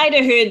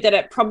later heard that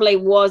it probably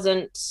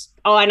wasn't.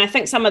 Oh, and I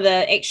think some of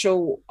the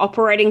actual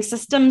operating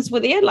systems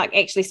were there, like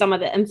actually some of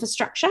the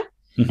infrastructure.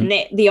 And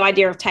that the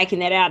idea of taking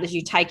that out is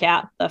you take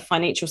out the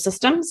financial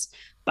systems.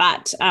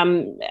 But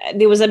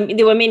there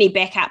were many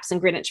backups in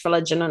Greenwich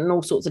Village and in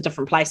all sorts of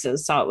different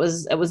places. So it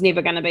was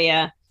never going to be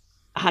a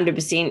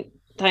 100%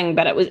 thing,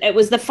 but it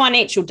was the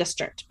financial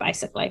district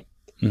basically.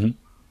 Yeah.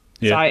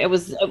 So it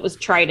was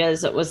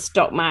traders, it was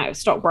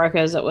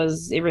stockbrokers, it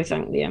was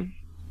everything there.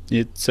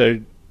 Yeah. So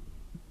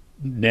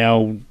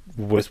now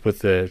with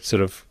the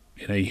sort of,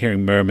 you know, you're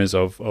hearing murmurs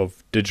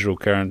of digital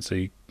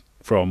currency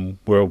from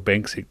World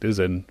Bank sectors,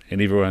 and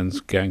everyone's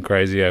going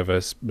crazy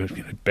over,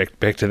 you know,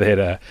 back to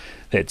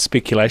that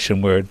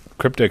speculation word,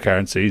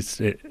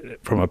 cryptocurrencies.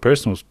 From a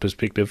personal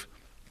perspective,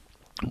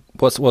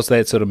 what's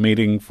that sort of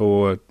meeting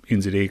for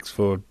NZX,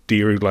 for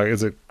dairy? Like,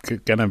 is it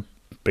going to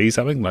be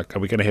something? Like, are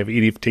we going to have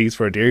NFTs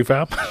for a dairy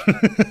farm?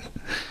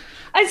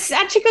 It's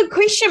such a good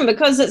question,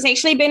 because it's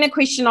actually been a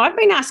question I've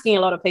been asking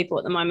a lot of people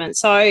at the moment.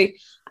 So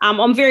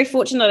I'm very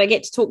fortunate I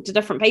get to talk to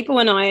different people,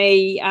 and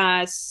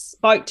I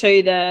spoke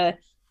to the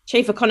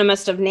chief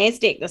economist of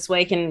NASDAQ this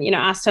week, and, you know,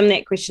 asked him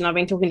that question. I've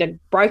been talking to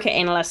broker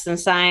analysts and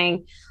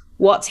saying,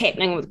 what's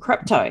happening with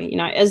crypto? You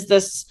know, is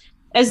this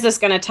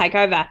going to take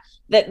over?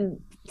 That,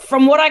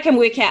 from what I can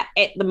work out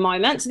at the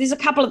moment, so there's a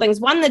couple of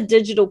things. One, the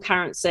digital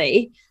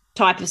currency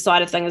type of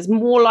side of thing is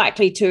more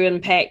likely to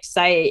impact,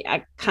 say,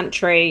 a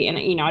country, and,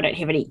 you know, I don't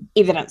have any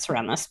evidence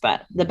around this,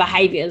 but the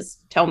behaviors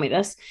tell me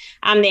this,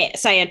 that,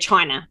 say, a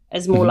China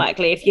is more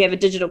likely. If you have a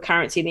digital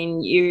currency,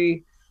 then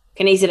you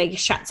can easily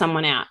shut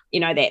someone out. You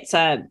know, that's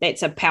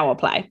a power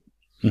play.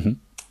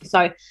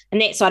 So,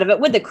 and that side of it,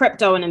 with the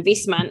crypto and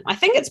investment, I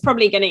think it's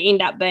probably going to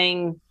end up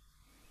being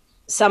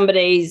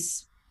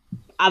somebody's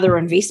other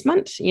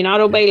investment. You know,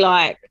 it'll be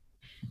like,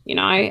 you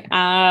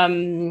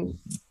know,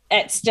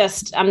 it's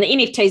just the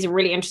NFTs are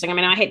really interesting. I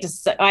mean, I had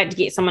to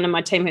get someone in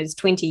my team who's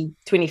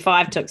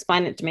 25 to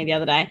explain it to me the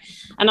other day,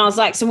 and I was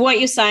like, so what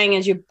you're saying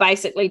is you're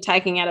basically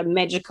taking out a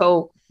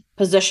magical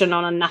position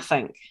on a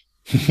nothing.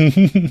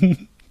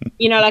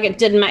 You know, like, it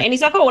didn't make, and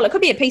he's like, oh, well, it could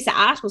be a piece of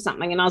art or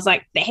something. And I was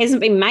like, that hasn't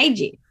been made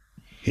yet.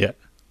 Yeah.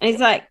 And he's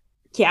like,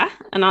 yeah.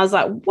 And I was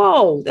like,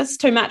 whoa, that's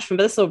too much for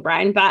this little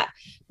brain. But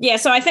yeah,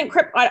 so I think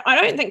I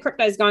don't think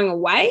crypto is going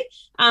away.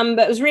 But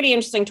it was really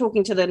interesting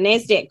talking to the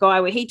NASDAQ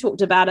guy, where he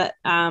talked about it.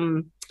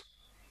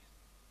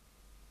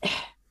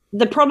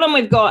 the problem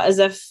we've got is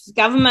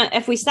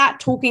if we start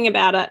talking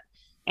about it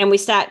and we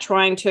start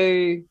trying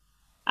to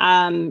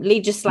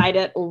legislate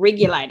it or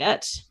regulate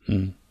it,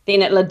 then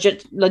it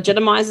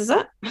legitimizes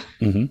it.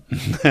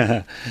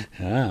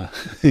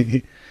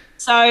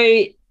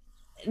 So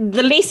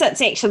the less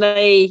it's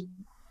actually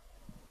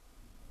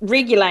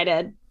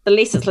regulated, the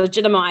less it's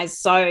legitimized.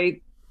 So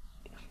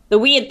the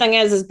weird thing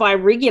is by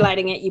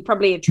regulating it, you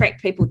probably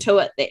attract people to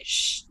it that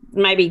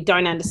maybe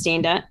don't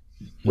understand it.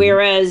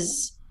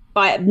 Whereas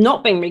by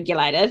not being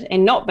regulated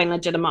and not being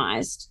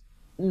legitimized,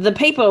 the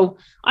people,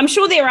 I'm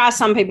sure there are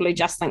some people who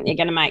just think they're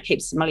going to make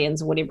heaps of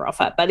millions or whatever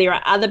off it, but there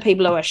are other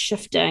people who are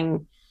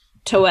shifting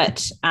to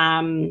it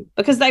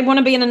because they want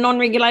to be in a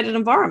non-regulated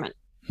environment.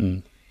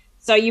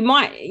 So you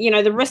might,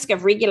 the risk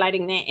of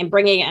regulating that and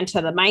bringing it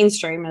into the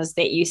mainstream is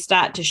that you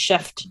start to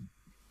shift,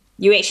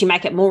 you actually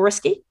make it more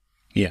risky.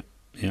 Yeah.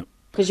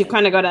 Because you've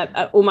kind of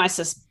got almost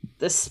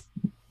this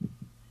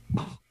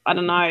I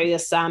don't know,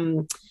 this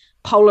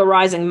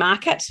polarizing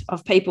market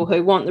of people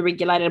who want the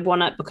regulated,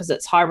 want it because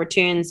it's high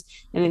returns,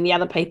 and then the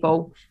other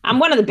people.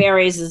 One of the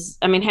barriers is,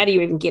 how do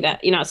you even get it?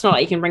 It's not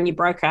like you can ring your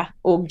broker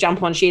or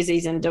jump on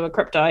Sharesies and do a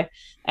crypto.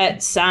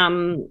 It's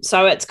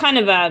so it's kind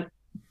of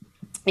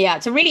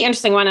it's a really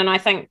interesting one, and I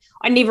think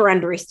I never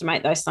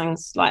underestimate those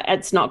things. Like,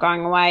 it's not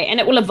going away, and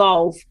it will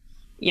evolve.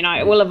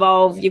 It will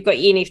evolve. You've got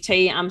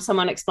NFT.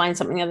 Someone explained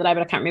something the other day,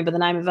 but I can't remember the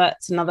name of it.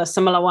 It's another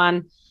similar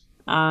one.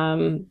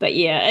 But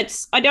yeah,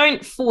 I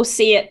don't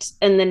foresee it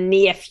in the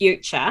near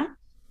future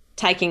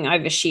taking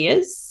over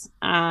shares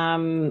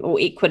or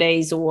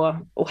equities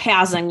or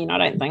housing. I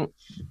don't think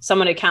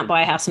someone who can't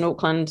buy a house in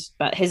Auckland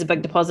but has a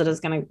big deposit is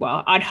going to,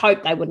 well, I'd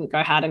hope they wouldn't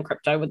go hard in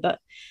crypto with it.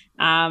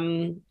 But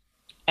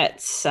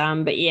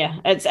yeah,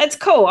 it's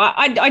cool.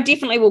 I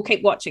definitely will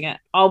keep watching it.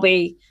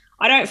 I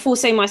don't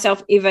foresee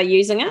myself ever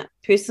using it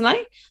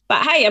personally,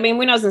 but hey,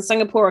 when I was in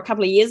Singapore a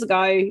couple of years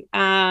ago,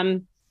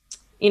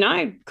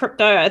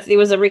 crypto, there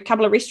was a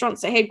couple of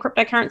restaurants that had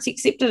cryptocurrency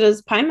accepted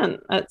as payment.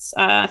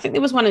 I think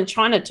there was one in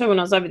China too when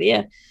I was over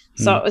there.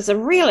 So it was a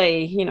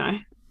really, yeah,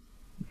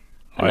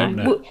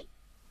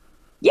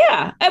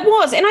 it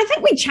was. And I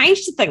think we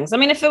changed things.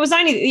 If it was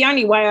only the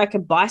only way I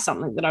could buy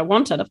something that I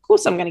wanted, of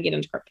course I'm going to get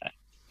into crypto.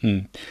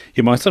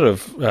 Yeah, my sort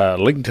of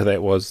link to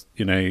that was,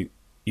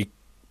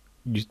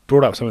 you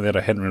brought up something that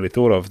I hadn't really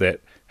thought of, that,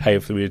 hey,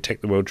 if we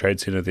attack the World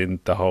Trade Center, then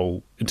the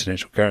whole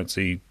international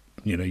currency,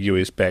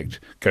 US-backed,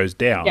 goes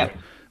down. Yep.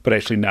 But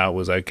actually, no, it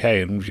was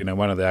okay. And,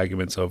 one of the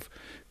arguments of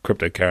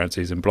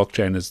cryptocurrencies and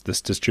blockchain is this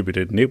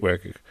distributed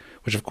network,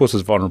 which, of course,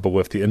 is vulnerable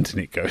if the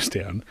internet goes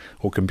down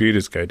or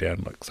computers go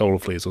down, like solar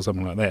flares or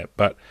something like that.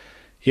 But,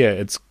 yeah,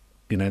 it's,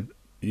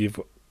 you've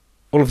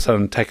all of a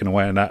sudden taken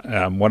away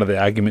one of the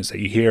arguments that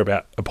you hear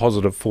about a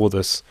positive for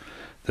this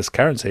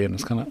currency, and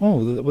it's kind of, well,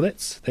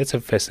 that's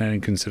a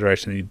fascinating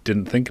consideration that you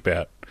didn't think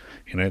about.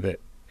 That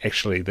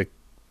actually the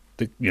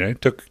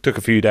took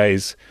a few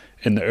days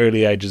in the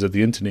early ages of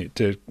the internet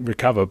to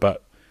recover,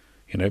 but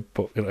would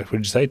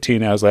you say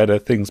 10 hours later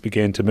things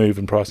began to move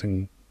and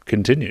pricing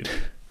continued?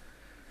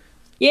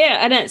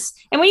 Yeah, and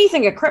when you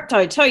think of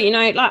crypto too,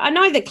 like, I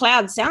know the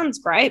cloud sounds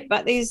great,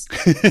 but there's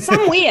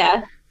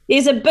somewhere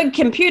there's a big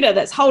computer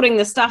that's holding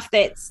the stuff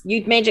that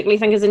you'd magically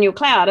think is in your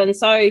cloud, and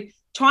so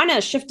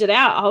China shifted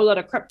out a whole lot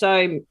of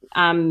crypto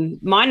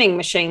mining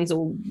machines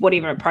or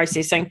whatever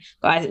processing.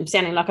 Guys, I'm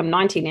sounding like I'm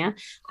 90 now.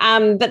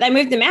 But they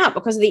moved them out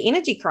because of the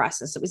energy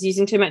crisis. It was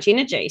using too much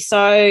energy.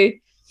 So,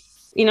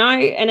 and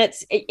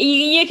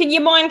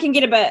your mind can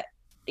get a bit,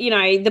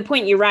 the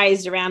point you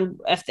raised around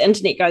if the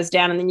internet goes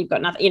down and then you've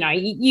got nothing,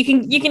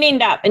 you can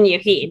end up in your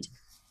head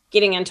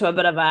getting into a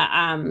bit of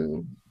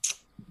a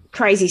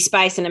crazy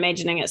space and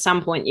imagining at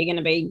some point you're going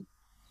to be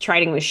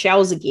trading with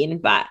shells again.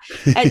 But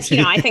it's,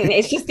 I think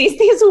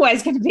there's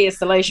always going to be a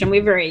solution.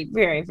 We're very,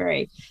 very,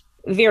 very,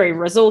 very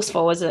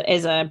resourceful as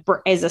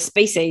a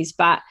species.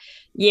 But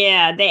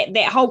yeah,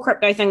 that whole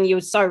crypto thing, you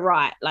were so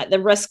right. Like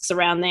the risks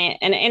around that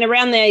and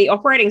around the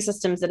operating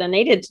systems that are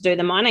needed to do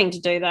the mining,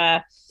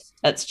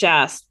 it's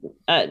just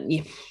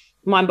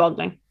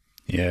mind-boggling.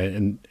 Yeah,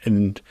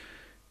 and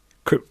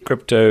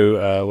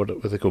crypto,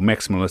 what they call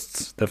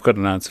maximalists, they've got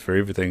an answer for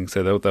everything.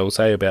 So they'll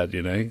say about,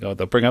 they'll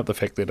bring up the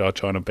fact that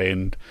China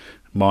banned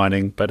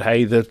mining, but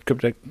hey, the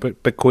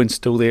Bitcoin's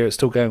still there, it's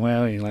still going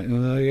well. And you're like,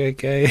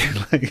 okay,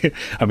 like,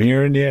 I'm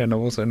hearing you, and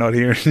I'm also not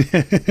hearing you.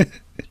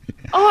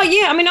 Oh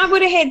yeah, I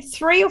would have had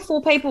 3 or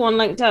 4 people on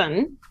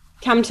LinkedIn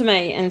come to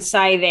me and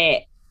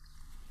say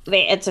that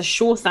it's a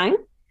sure thing,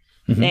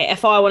 that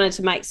if I wanted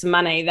to make some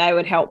money, they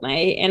would help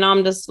me, and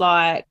I'm just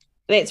like,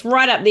 that's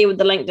right up there with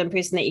the LinkedIn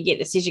person that you get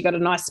that says you got a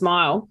nice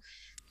smile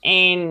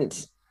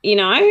and,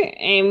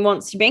 and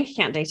wants your bank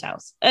account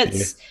details.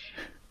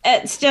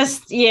 It's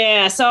just,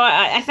 yeah. So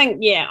I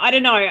think, I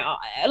don't know.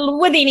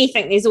 With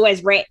anything, there's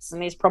always rats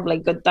and there's probably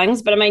good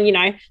things. But I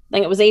think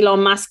it was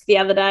Elon Musk the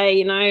other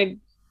day,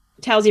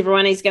 tells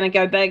everyone he's going to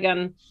go big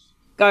and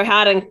go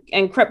hard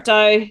in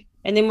crypto.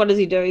 And then what does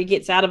he do? He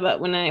gets out of it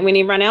when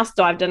everyone else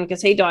dived in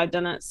because he dived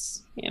in.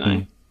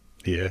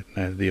 Yeah,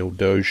 no, the old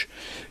Doge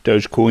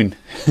coin.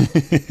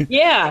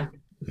 Yeah.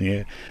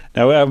 Yeah.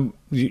 Now,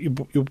 you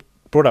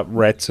brought up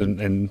rats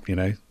and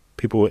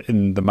people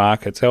in the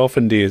markets. How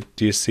often do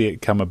you see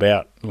it come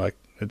about? Like,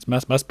 it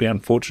must be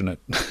unfortunate.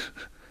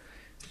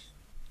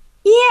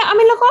 Yeah, I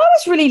mean, look, I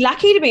was really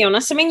lucky to be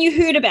honest. I mean,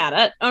 you heard about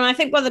it, and I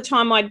think by the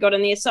time I'd got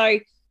in there, so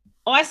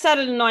I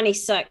started in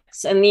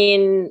 '96, and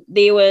then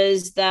there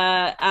was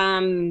the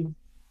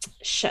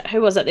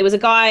who was it? There was a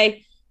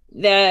guy,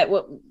 the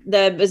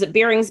was it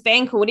Bearings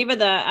Bank or whatever,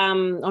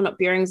 not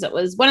Bearings, it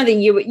was one of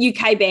the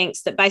UK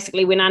banks that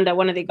basically went under.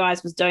 One of the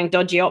guys was doing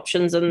dodgy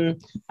options, and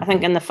I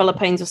think in the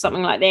Philippines or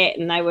something like that,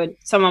 and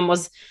someone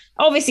was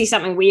obviously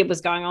something weird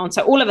was going on.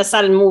 So all of a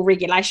sudden, more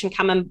regulation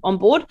come on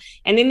board.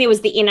 And then there was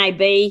the NAB.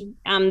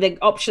 The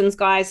options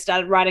guys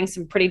started writing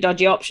some pretty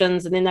dodgy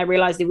options, and then they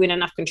realized there weren't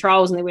enough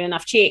controls and there weren't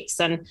enough checks.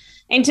 And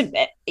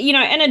to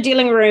in a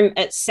dealing room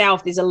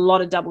itself, there's a lot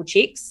of double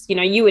checks.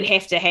 You would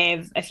have to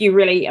have, if you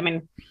really, I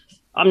mean,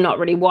 I'm not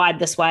really wired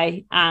this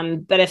way,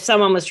 but if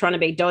someone was trying to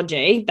be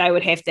dodgy, they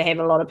would have to have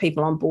a lot of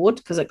people on board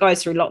because it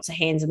goes through lots of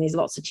hands and there's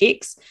lots of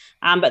checks.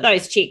 But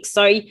those checks,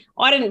 so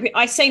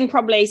I seen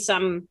probably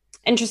some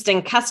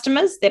interesting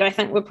customers that I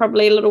think were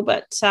probably a little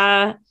bit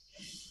had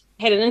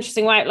an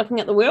interesting way of looking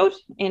at the world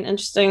and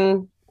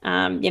interesting.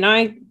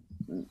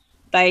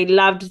 They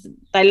loved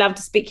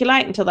to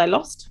speculate until they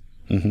lost.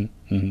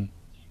 Mm-hmm, mm-hmm.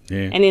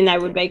 Yeah. And then they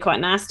would be quite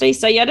nasty.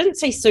 So yeah, I didn't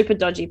see super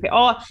dodgy people.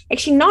 Oh,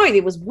 actually, no,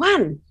 there was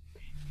one.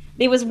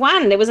 There was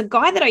a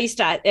guy that I used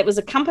to. It was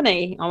a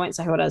company. I won't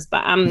say who it is,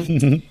 but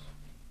and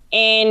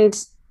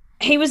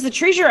he was the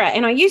treasurer,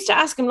 and I used to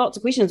ask him lots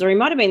of questions, or he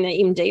might have been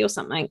the MD or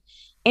something.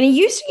 And he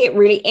used to get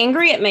really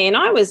angry at me, and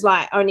I was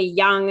like only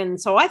young, and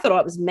so I thought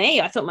it was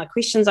me. I thought my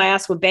questions I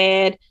asked were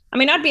bad. I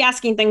mean, I'd be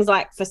asking things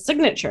like for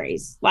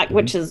signatories, like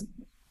which was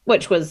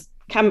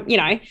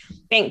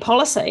bank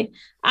policy.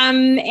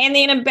 And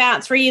then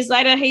about 3 years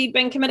later, he'd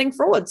been committing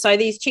fraud. So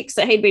these checks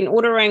that he'd been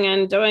ordering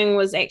and doing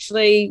was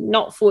actually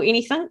not for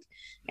anything,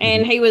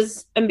 and he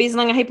was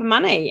embezzling a heap of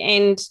money.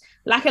 And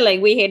luckily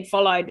we had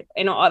followed,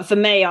 and for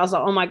me, I was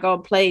like, oh my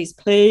God, please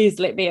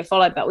let me have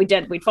followed. But we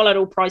did. We followed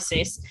all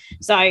process.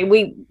 So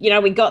we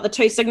got the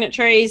two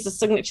signatories, the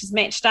signatures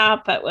matched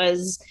up. It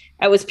was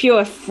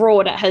pure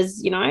fraud at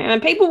his,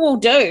 and people will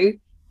do,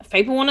 if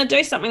people want to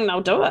do something,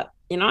 they'll do it,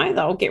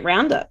 they'll get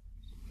around it.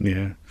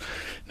 Yeah.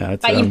 No,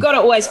 but you've got to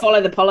always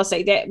follow the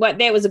policy.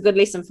 That was a good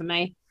lesson for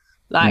me.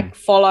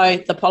 Follow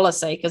the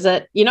policy, because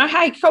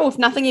hey, cool, if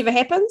nothing ever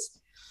happens.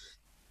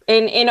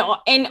 And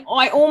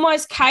I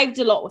almost caved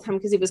a lot with him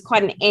because he was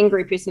quite an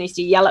angry person. He used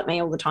to yell at me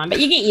all the time.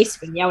 But you get used to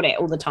being yelled at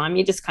all the time.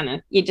 You just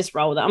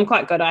roll with it. I'm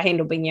quite good. I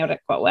handle being yelled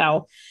at quite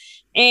well.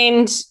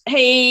 And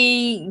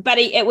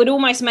it would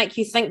almost make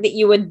you think that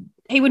he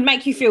would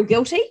make you feel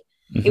guilty.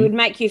 Mm-hmm. It would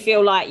make you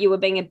feel like you were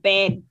being a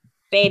bad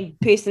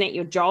person at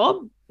your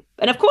job.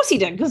 And of course he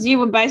did, because you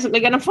were basically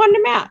going to find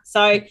him out.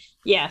 So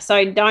yeah,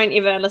 so don't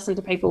ever listen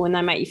to people when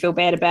they make you feel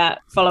bad about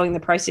following the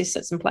process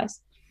that's in place.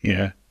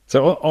 Yeah.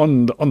 So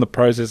on the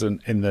process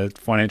and the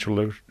financial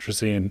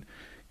literacy and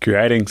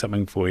creating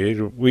something for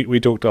you, we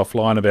talked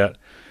offline about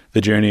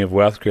the journey of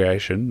wealth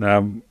creation.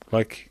 How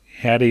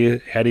do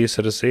you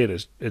sort of see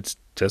it? It's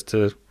just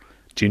a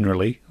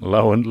generally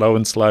low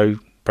and slow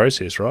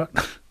process, right?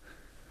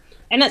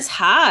 And it's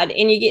hard,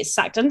 and you get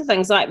sucked into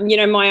things like,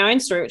 my own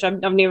story, which I've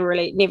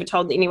never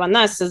told anyone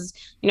this, is,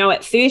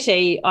 at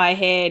 30, I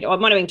might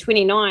have been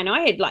 29, I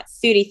had like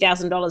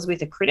 $30,000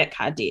 worth of credit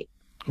card debt.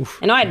 Oof.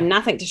 And I had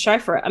nothing to show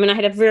for it. I mean, I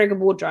had a very good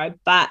wardrobe,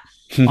 but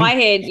I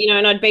had,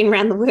 and I'd been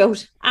around the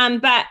world.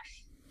 But,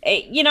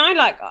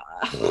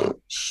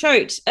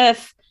 shoot,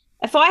 if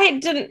I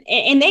didn't,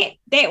 and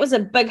that was a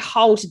big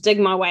hole to dig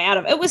my way out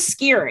of. It was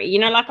scary,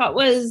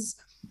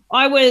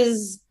 I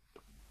was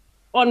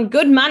on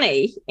good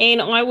money, and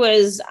I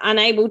was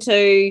unable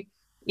to,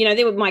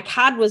 my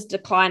card was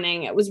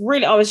declining. It was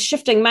really, I was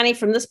shifting money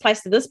from this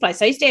place to this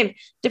place. I used to have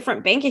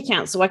different bank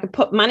accounts so I could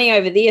put money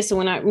over there. So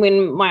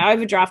when my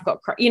overdraft got,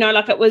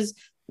 it was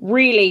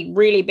really,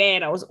 really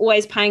bad. I was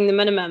always paying the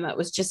minimum.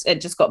 It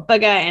just got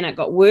bigger, and it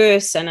got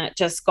worse, and it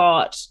just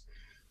got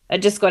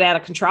out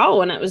of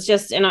control. And it was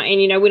just, when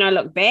I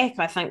look back,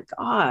 I think,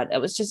 God,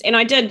 it was just,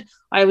 they did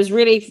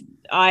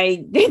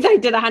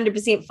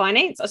 100%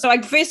 finance. So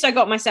I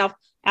got myself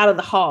out of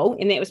the hole,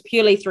 and that was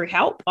purely through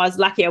help. I was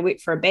lucky I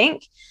worked for a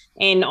bank,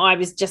 and I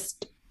was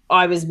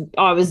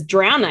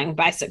drowning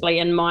basically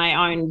in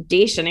my own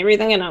debt and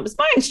everything. And it was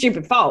my own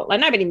stupid fault.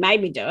 Like, nobody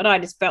made me do it. I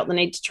just felt the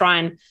need to try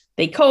and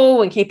be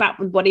cool and keep up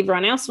with what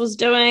everyone else was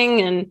doing.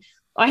 And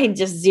I had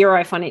just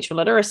zero financial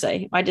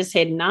literacy. I just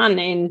had none.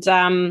 And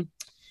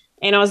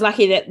I was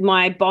lucky that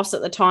my boss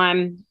at the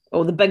time,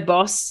 or the big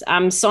boss,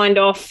 signed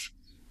off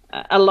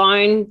a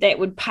loan that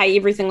would pay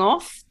everything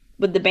off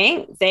with the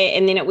bank,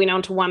 and then it went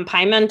on to one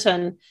payment,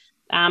 and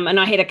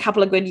I had a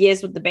couple of good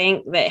years with the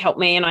bank that helped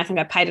me, and I think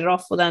I paid it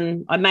off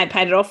within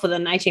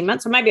 18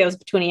 months, or maybe I was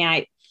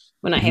 28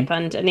 when it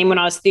happened. And then when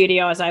I was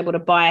 30, I was able to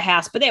buy a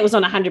house, but that was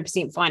on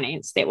 100%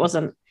 finance. That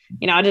wasn't,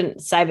 I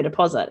didn't save a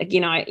deposit, and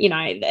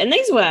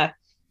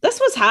this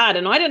was hard,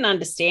 and I didn't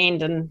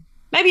understand, and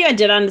maybe I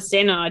did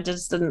understand and I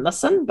just didn't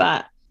listen,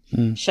 but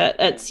shit.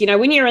 It's, you know,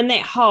 when you're in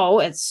that hole,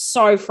 it's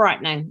so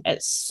frightening.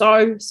 It's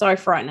so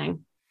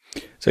frightening.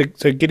 So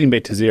getting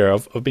back to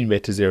zero, I've been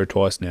back to zero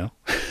twice now.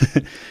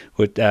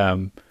 With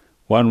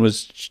one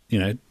was, you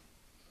know,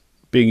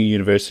 being a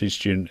university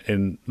student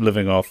and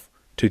living off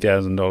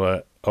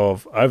 $2,000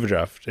 of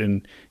overdraft,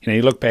 and you know,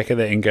 you look back at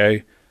that and go,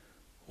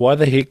 why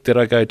the heck did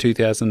I go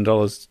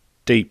 $2,000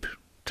 deep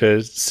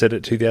to sit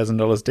at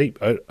 $2,000 deep?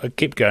 I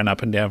kept going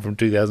up and down from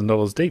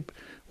 $2,000 deep.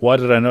 Why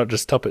did I not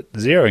just stop at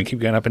zero and keep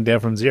going up and down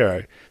from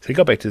zero? So he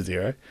got back to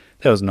zero.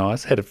 That was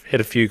nice. Had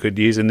a few good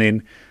years, and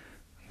then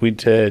went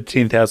to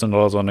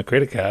 $10,000 on a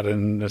credit card,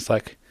 and it's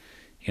like,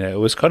 you know, it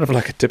was kind of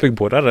like a tipping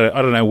point. I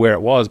don't know where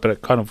it was, but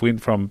it kind of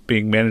went from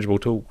being manageable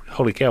to,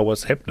 holy cow,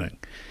 what's happening?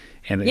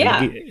 And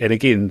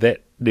again,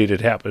 that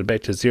needed help, and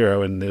back to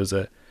zero. And there was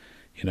a,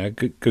 you know,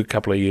 good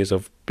couple of years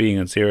of being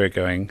on zero,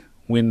 going,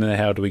 when the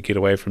hell do we get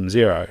away from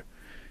zero?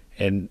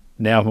 And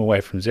now I'm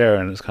away from zero,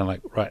 and it's kind of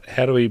like, right,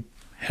 how do we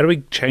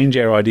change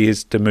our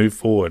ideas to move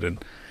forward?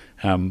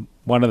 And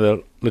one of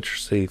the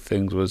literacy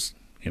things was,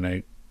 you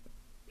know,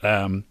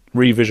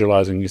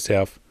 revisualizing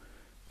yourself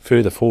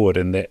further forward,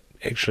 and that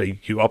actually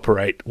you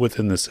operate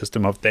within the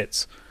system of,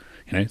 that's,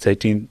 you know, say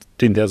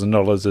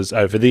 $10,000 is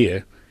over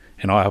there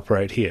and I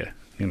operate here,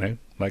 you know.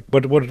 Like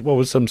what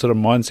was some sort of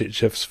mindset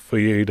shifts for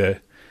you to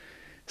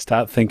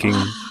start thinking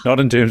not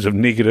in terms of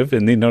negative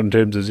and then not in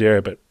terms of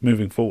zero, but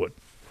moving forward?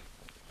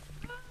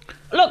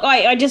 Look,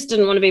 I just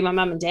didn't want to be my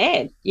mum and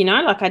dad, you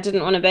know, like I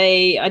didn't want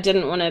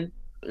to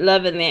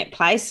live in that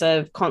place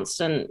of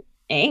constant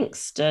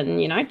angst. And,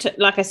 you know,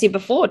 like I said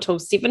before, till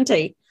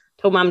 70,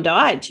 till mum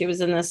died, she was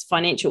in this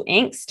financial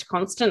angst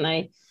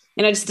constantly.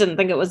 And I just didn't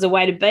think it was the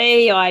way to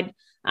be.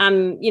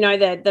 You know,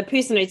 the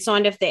person who'd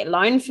signed off that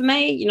loan for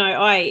me, you know,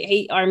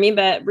 I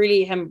remember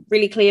him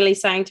really clearly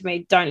saying to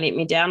me, don't let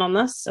me down on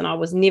this. And I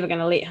was never going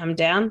to let him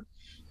down.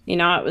 You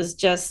know, it was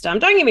just, don't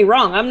get me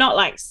wrong, I'm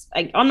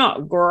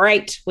not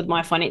great with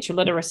my financial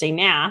literacy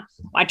now.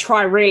 I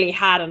try really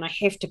hard and I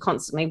have to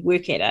constantly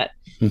work at it.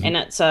 Mm-hmm.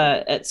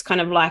 And it's kind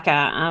of like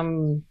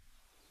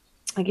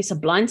I guess a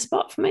blind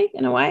spot for me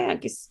in a way, I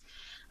guess.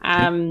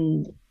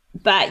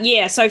 But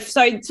yeah, so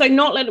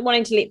not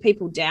wanting to let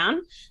people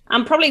down.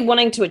 I'm probably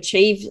wanting to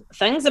achieve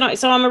things. And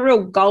so I'm a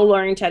real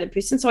goal-orientated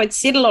person. So I'd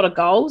set a lot of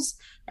goals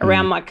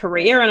around my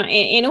career,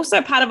 and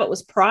also part of it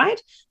was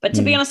pride. But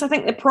to be honest, I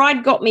think the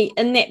pride got me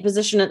in that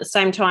position at the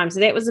same time. So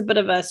that was a bit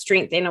of a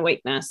strength and a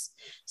weakness.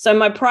 So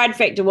my pride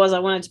factor was I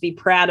wanted to be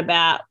proud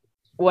about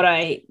what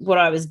I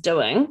was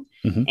doing,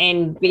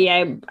 and be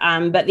able,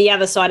 but the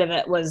other side of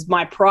it was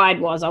my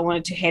pride was I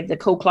wanted to have the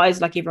cool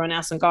clothes like everyone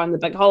else and go on the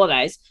big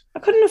holidays. I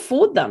couldn't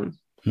afford them,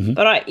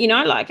 but I, you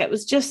know, like it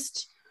was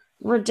just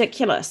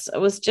ridiculous. It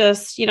was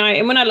just, you know,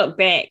 and when I look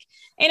back,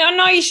 and I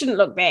know you shouldn't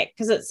look back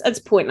because it's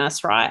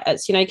pointless, right?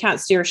 It's, you know, you can't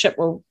steer a ship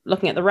while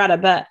looking at the rudder.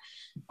 But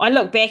I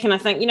look back and I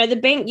think, you know, the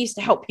bank used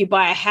to help you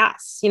buy a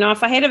house. You know,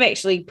 if I had have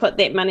actually put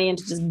that money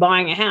into just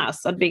buying a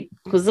house, I'd be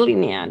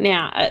gazillionaire.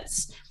 Now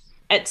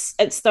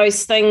it's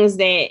those things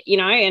that, you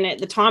know, and at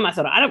the time I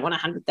thought, I don't want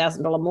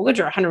 $100,000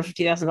 mortgage or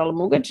 $150,000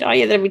 mortgage. Oh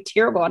yeah, that'd be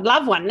terrible. I'd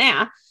love one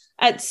now.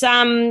 It's,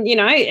 you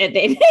know, at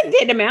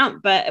that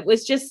amount, but it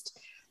was just,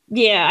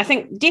 yeah, I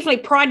think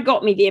definitely pride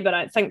got me there, but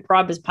I think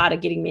pride was part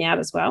of getting me out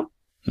as well.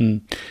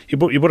 You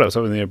brought up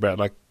something there about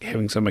like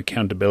having some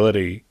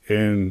accountability,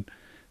 and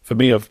for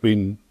me, I've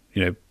been,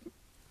 you know,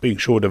 being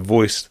sure to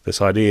voice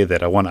this idea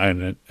that I want to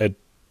own a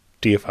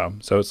deer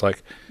farm. So it's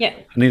like, yeah,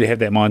 I need to have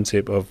that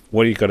mindset of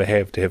what do you got to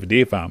have a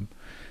deer farm.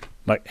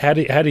 Like how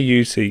do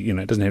you see, you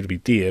know, it doesn't have to be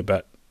deer,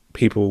 but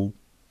people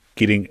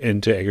getting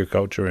into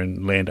agriculture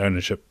and land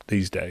ownership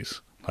these days,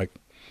 like.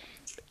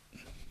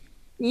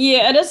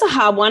 Yeah, it is a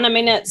hard one. I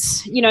mean,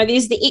 it's, you know,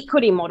 there's the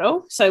equity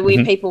model, so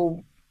where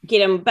people get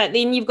them, but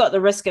then you've got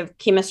the risk of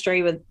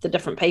chemistry with the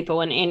different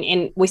people,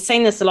 and we've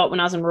seen this a lot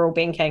when I was in rural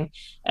banking.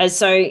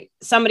 So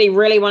somebody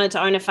really wanted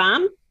to own a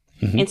farm,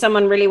 and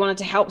someone really wanted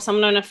to help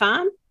someone own a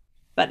farm,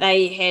 but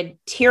they had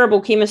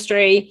terrible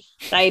chemistry.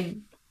 They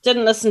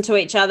didn't listen to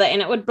each other,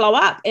 and it would blow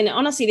up. And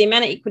honestly, the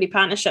amount of equity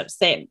partnerships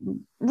that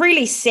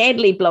really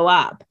sadly blow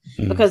up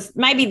because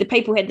maybe the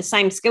people had the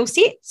same skill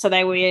set, so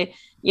they were,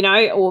 you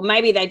know, or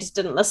maybe they just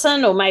didn't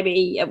listen, or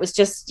maybe it was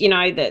just, you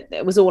know, that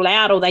it was all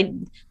out, or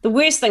the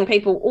worst thing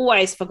people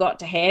always forgot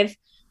to have,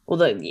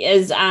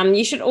 is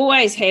you should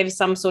always have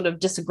some sort of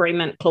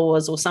disagreement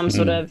clause or some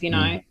sort of, you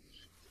know,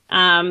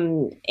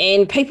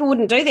 and people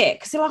wouldn't do that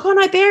because they're like, oh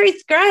no,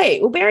 Barry's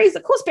great. Well,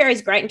 of course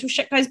Barry's great until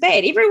shit goes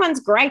bad. Everyone's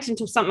great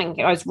until something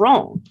goes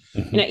wrong.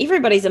 You know,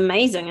 everybody's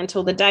amazing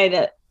until the day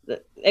that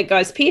it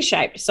goes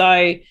pear-shaped. So,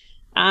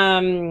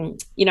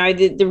 you know,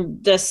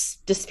 the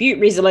dispute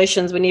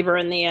resolutions were never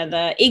in there.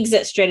 The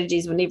exit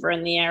strategies were never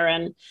in there.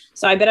 And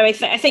so, but I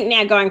think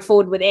now going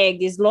forward with ag,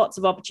 there's lots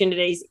of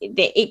opportunities.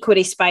 The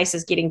equity space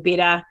is getting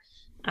better.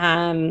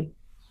 You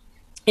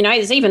know,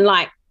 there's even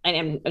like,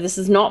 and this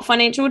is not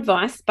financial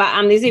advice, but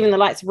there's even the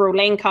likes of Rural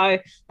Land Co.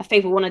 If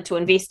people wanted to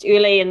invest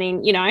early, and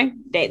then, you know,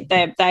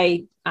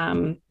 they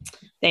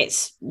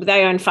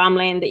own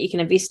farmland that you can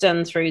invest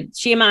in through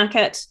share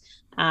market.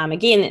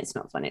 Again, that's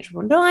not financial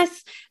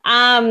advice.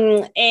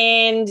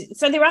 And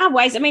so there are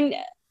ways. I mean,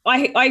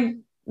 I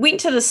went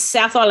to the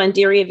South Island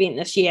Dairy event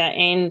this year,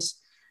 and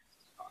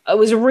it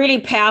was a really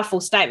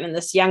powerful statement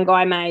this young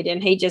guy made.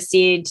 And he just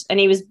said, and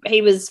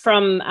he was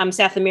from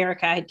South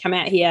America, he'd come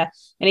out here,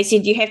 and he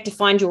said, you have to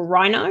find your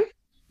rhino.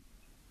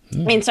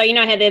 And so you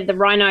know how the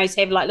rhinos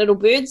have like little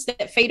birds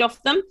that feed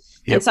off them.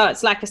 Yep. And so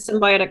it's like a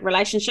symbiotic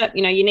relationship.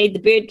 You know, you need the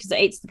bird because it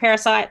eats the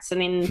parasites,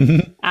 and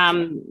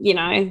then, you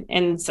know,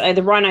 and so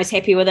the rhino's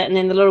happy with it. And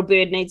then the little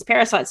bird needs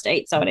parasites to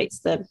eat. So it eats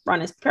the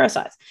rhino's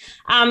parasites.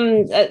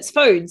 It's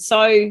food.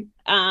 So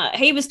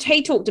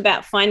he talked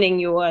about finding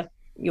your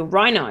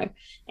rhino.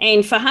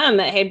 And for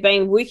him, it had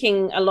been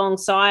working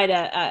alongside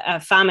a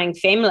farming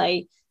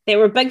family. They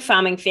were a big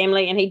farming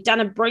family, and he'd done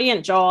a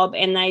brilliant job,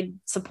 and they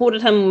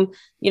supported him.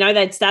 You know,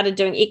 they'd started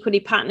doing equity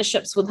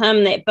partnerships with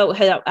him that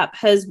built up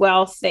his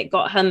wealth, that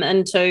got him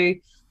into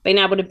being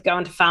able to go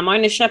into farm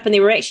ownership. And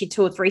there were actually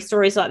 2 or 3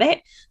 stories like that.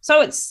 So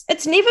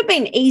it's never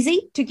been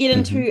easy to get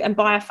into and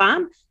buy a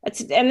farm.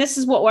 And this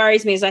is what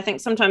worries me, is I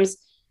think sometimes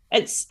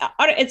it's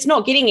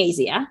not getting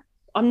easier.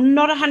 I'm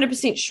not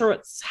 100% sure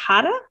it's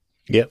harder.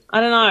 Yep.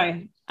 I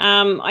don't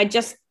know.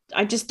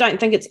 I just don't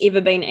think it's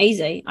ever been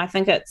easy. I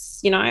think it's,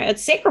 you know,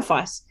 it's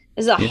sacrifice.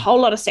 There's a whole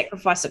lot of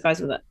sacrifice that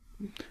goes with it.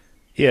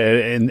 Yeah,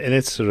 and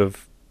it's sort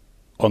of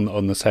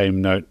on the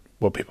same note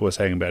what people were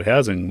saying about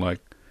housing. Like,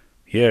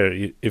 yeah,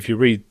 if you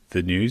read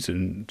the news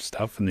and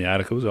stuff and the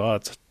articles,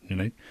 it's, you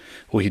know,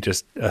 or you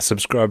just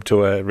subscribe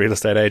to a real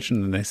estate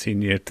agent and they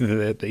send you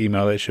the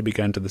email that should be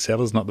going to the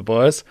sellers, not the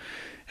buyers.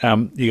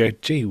 You go,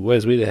 gee, where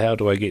the hell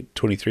do I get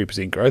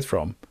 23% growth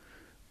from?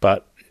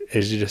 But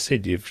as you just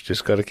said, you've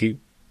just got to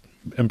keep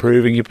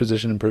improving your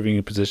position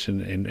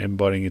and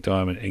biding your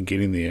time and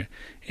getting there.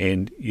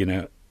 And, you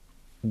know,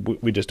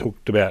 we just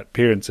talked about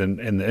parents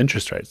and the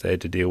interest rates they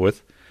had to deal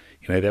with.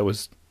 You know, that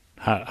was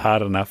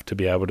hard enough to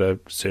be able to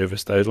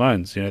service those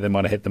loans. You know, they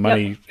might have had the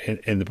money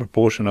in the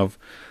proportion of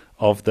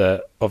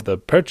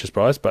the purchase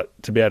price, but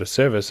to be able to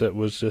service it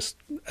was just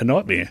a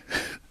nightmare.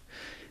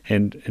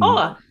 and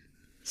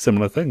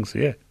similar things,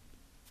 yeah.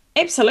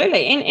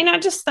 Absolutely. And I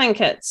just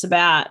think it's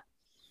about,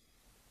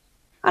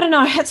 I don't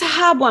know, it's a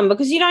hard one,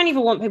 because you don't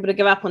even want people to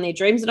give up on their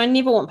dreams, and I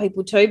never want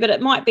people to, but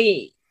it might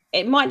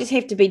just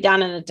have to be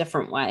done in a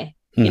different way.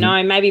 You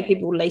know, maybe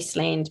people lease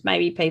land,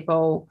 maybe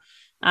people,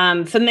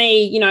 for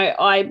me, you know,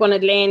 I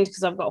wanted land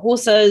because I've got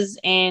horses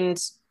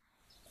and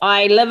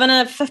I live in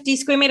a 50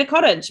 square meter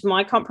cottage.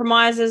 My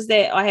compromise is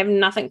that I have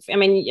nothing. I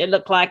mean, it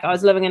looked like I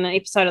was living in an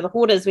episode of The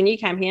Hoarders when you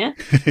came here,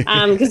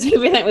 because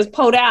everything was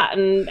pulled out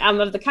and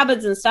of the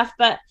cupboards and stuff.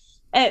 But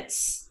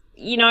it's,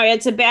 you know,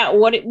 it's about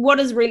what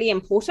is really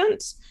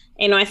important.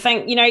 And I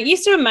think, you know, it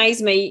used to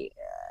amaze me.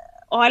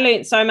 I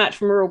learned so much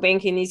from rural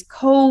banking. These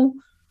cool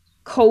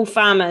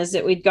farmers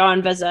that we'd go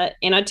and visit.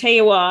 And I tell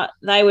you what,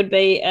 they would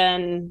be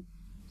in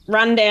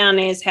rundown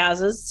as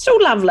houses,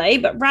 still lovely,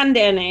 but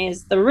rundown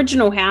as the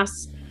original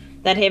house.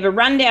 They'd have a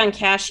rundown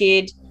cow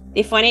shed.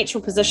 Their financial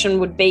position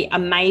would be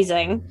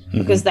amazing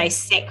because they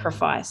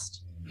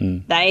sacrificed.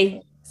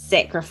 They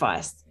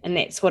sacrificed. And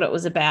that's what it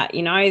was about,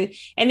 you know.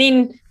 And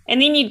then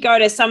you'd go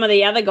to some of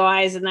the other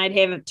guys and they'd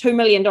have a $2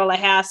 million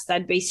house.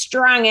 They'd be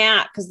strung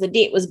out because the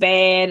debt was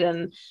bad.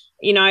 And,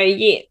 you know,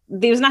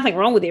 there was nothing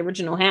wrong with the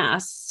original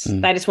house.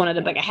 They just wanted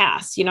a bigger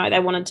house, you know, they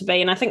wanted to be.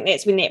 And I think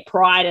that's when that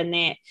pride and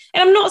that,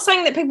 and I'm not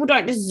saying that people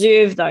don't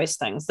deserve those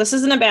things. This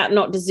isn't about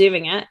not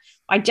deserving it.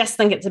 I just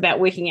think it's about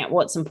working out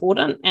what's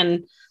important.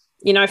 And,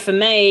 you know, for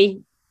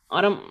me,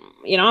 I don't,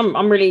 you know,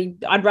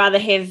 I'd rather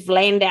have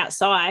land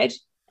outside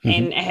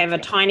and have a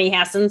tiny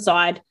house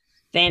inside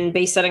than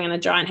be sitting in a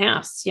giant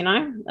house, you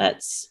know.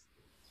 It's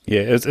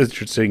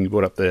interesting you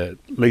brought up the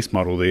lease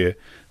model there.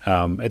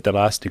 At the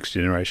last Next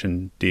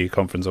Generation Deer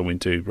conference I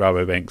went to,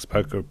 Rabobank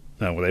spoke,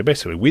 they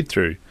basically went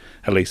through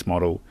a lease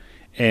model,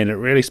 and it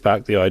really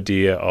sparked the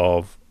idea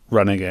of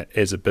running it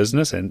as a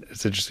business. And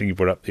it's interesting you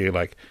brought up there,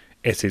 like,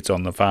 assets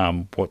on the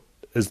farm.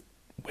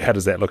 How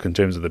does that look in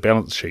terms of the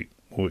balance sheet?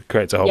 Well, it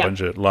creates a whole bunch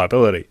of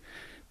liability.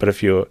 But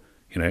if you're,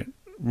 you know,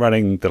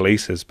 running the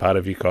lease as part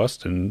of your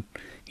cost and,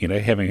 you know,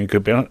 having a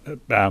good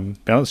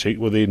balance sheet,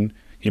 well, then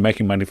you're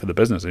making money for the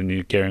business and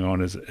you're carrying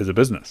on as a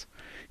business.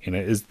 You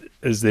know,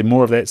 is there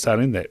more of that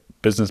starting, that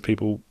business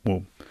people,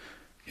 well,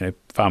 you know,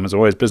 farmers are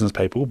always business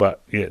people,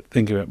 but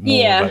think of it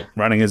more like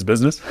running as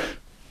business.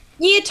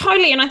 Yeah,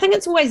 totally. And I think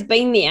it's always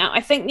been there.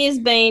 I think there's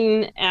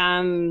been,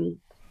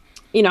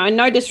 you know,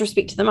 no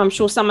disrespect to them. I'm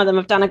sure some of them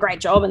have done a great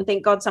job, and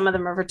thank God some of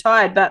them have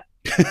retired. But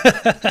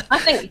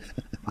I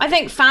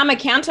think farm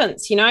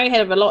accountants, you know,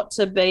 have a lot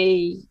to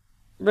be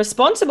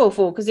responsible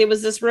for, because there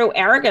was this real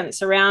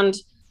arrogance around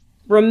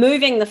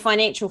removing the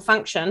financial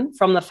function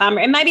from the farmer.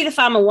 And maybe the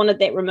farmer wanted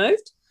that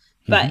removed,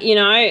 but, you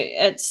know,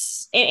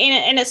 it's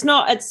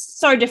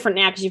so different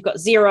now, because you've got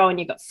Xero and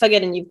you've got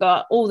Figured and you've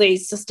got all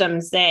these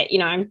systems that, you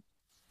know,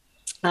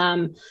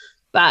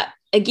 but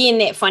again,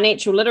 that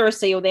financial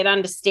literacy, or that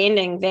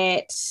understanding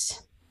that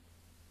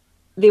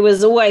there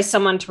was always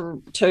someone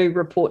to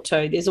report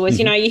to. There's always,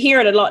 you know, you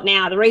hear it a lot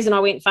now. The reason I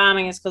went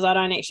farming is because I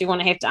don't actually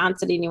want to have to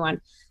answer to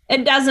anyone.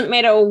 it doesn't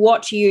matter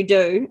what you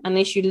do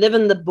unless you live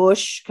in the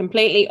bush,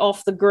 completely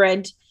off the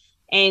grid,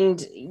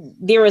 and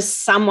there is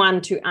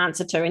someone to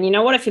answer to. And you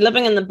know what? If you're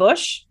living in the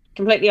bush,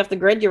 completely off the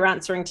grid, you're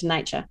answering to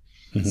nature.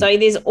 Mm-hmm. So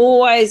there's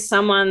always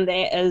someone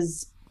that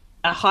is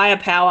a higher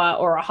power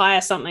or a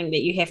higher something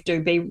that you have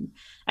to be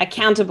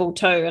accountable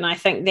to. And I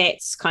think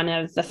that's kind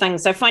of the thing.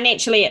 So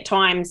financially at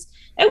times,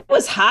 it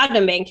was hard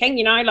in banking,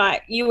 you know,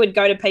 like you would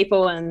go to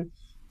people and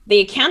the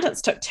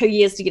accountants took 2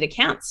 years to get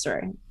accounts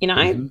through, you know,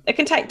 mm-hmm. It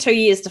can take 2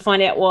 years to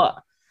find out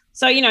what.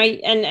 So, you know,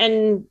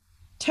 in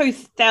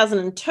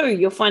 2002,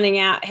 you're finding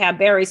out how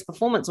Barry's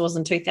performance was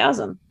in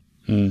 2000.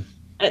 Mm.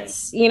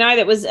 It's, you know,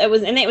 that was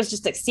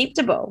just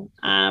acceptable.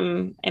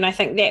 And I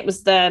think that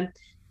was the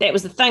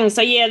thing.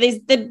 So yeah, there's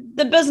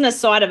the business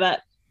side of it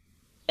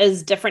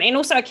is different. And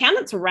also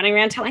accountants were running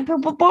around telling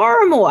people,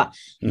 borrow more,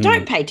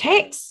 don't pay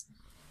tax,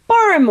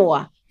 borrow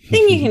more.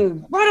 Then you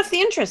can write off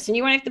the interest and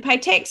you won't have to pay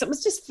tax. It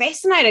was just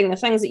fascinating, the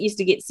things that used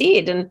to get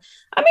said. And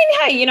I mean,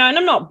 hey, you know, and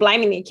I'm not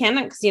blaming the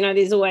accountant because, you know,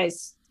 there's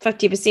always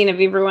 50% of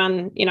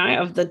everyone, you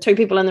know, of the two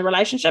people in the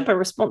relationship are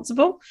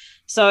responsible.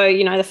 So,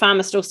 you know, the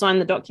farmer still signed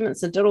the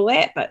documents and did all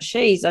that. But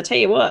geez, I tell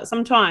you what,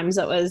 sometimes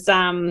it was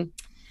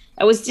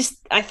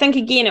just, I think,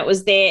 again, it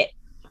was that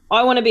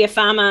I want to be a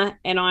farmer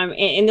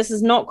and this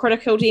is not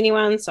critical to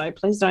anyone. So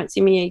please don't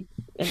send me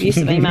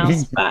abusive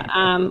emails, but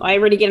I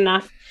already get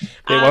enough.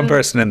 One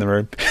person in the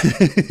room.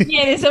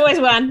 Yeah, there's always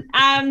one.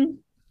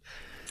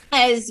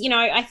 As you know,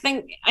 I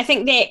think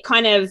that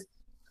kind of,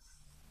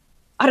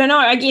 I don't know,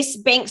 I guess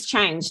banks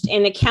changed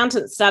and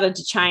accountants started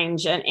to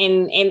change and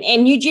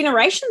new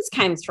generations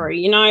came through,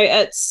 you know,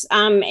 it's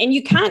and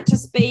you can't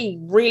just be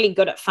really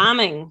good at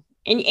farming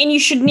and you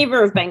should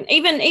never have been,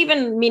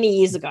 even many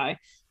years ago.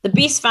 The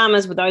best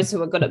farmers were those who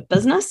were good at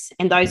business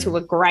and those who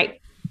were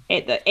great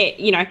at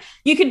you know,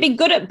 you could be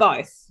good at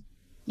both.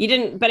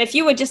 But if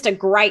you were just a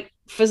great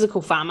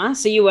physical farmer,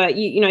 so you were,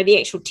 you know, the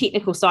actual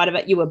technical side of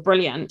it, you were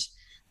brilliant.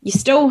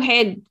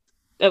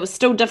 It was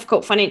still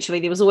difficult financially.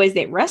 There was always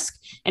that risk.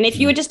 And if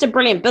you were just a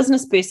brilliant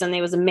business person,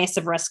 there was a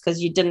massive risk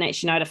because you didn't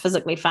actually know how to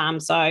physically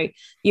farm. So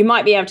you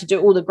might be able to do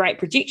all the great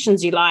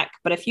projections you like,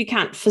 but if you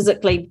can't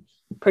physically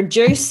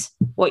produce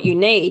what you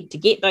need to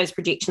get those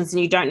projections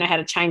and you don't know how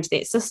to change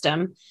that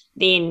system,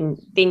 then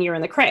you're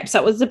in the crap. So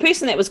it was the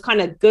person that was kind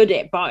of good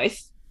at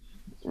both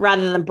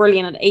rather than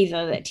brilliant at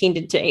either that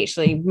tended to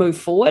actually move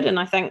forward. And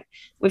I think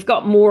we've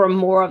got more and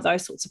more of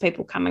those sorts of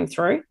people coming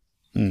through.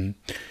 And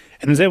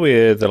is that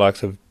where the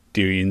likes of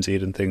Dairy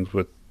NZ and things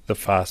with the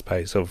fast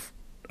pace of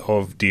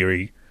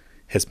dairy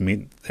has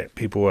meant that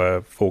people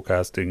are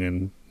forecasting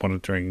and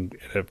monitoring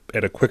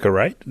at a quicker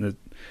rate,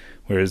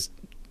 whereas,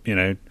 you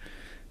know,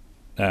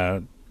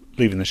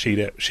 leaving the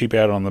sheep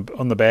out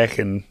on the back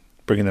and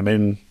bringing them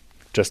in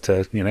just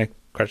to, you know,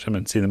 crush them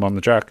and send them on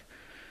the truck,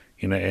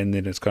 you know, and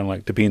then it's kind of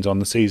like depends on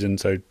the season.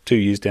 So 2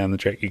 years down the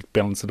track, you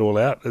balance it all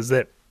out. Is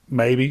that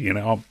maybe, you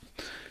know,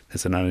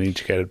 that's an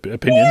uneducated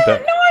opinion, yeah,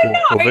 but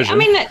no. vision. I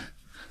mean,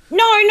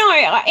 no,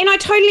 and I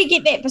totally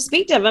get that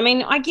perspective. I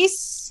mean, I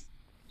guess,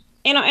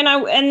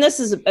 and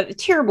this is a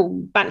terrible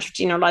bunch of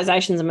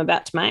generalizations I'm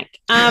about to make.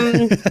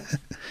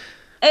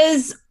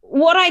 Is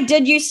what I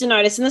did used to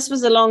notice, and this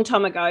was a long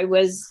time ago,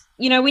 was,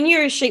 you know, when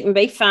you're sheep and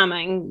beef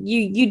farming,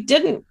 you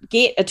didn't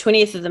get a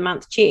 20th of the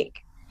month check.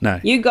 No.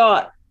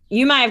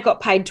 You may have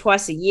got paid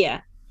twice a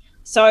year.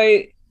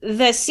 So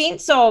the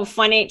sense of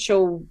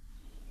financial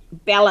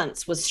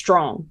balance was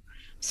strong.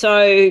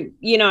 So,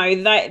 you know,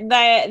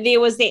 there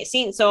was that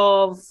sense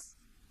of,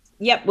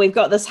 yep, we've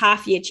got this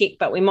half year check,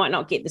 but we might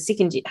not get the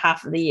second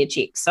half of the year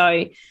check.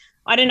 So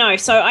I don't know.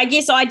 So I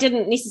guess I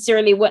didn't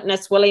necessarily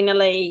witness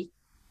willy-nilly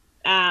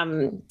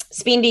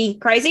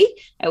spendy crazy.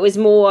 It was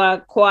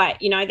more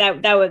quite, you know,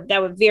 they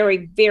were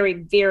very, very,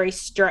 very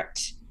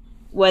strict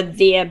with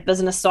their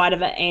business side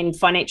of it and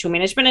financial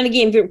management. And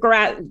again,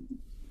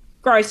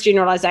 gross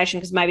generalization,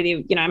 because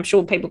maybe you know, I'm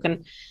sure people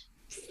can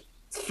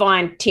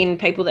find 10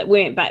 people that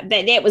weren't, but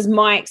that was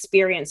my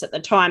experience at the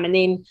time. And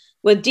then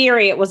with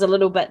dairy, it was a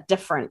little bit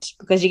different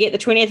because you get the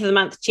 20th of the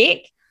month check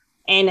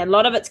and a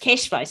lot of it's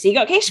cash flow. So you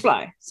got cash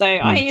flow. So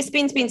you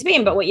spend.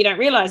 But what you don't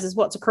realize is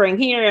what's occurring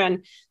here.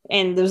 And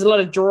there was a lot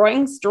of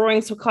drawings.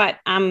 Drawings were quite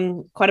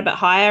a bit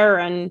higher.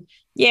 And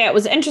yeah, it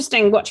was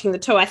interesting watching the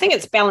two. I think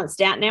it's balanced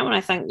out now. And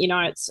I think, you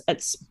know,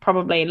 it's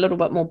probably a little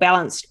bit more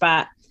balanced,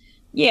 but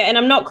yeah. And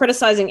I'm not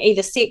criticizing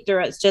either sector.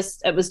 It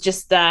was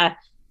just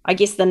I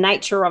guess the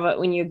nature of it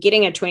when you're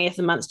getting a 20th of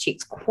the month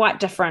check's quite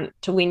different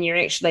to when you're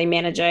actually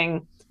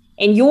managing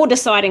and you're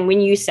deciding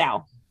when you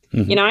sell.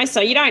 You know,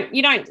 so you don't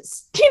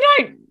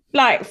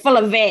like fill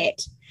a vat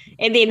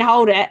and then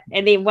hold it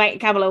and then wait a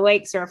couple of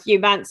weeks or a few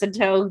months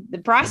until the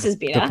price is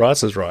better. The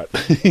price is right.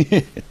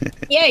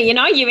 Yeah, you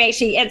know,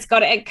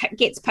 it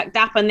gets picked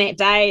up in that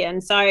day,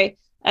 and so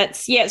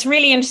it's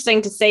really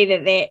interesting to see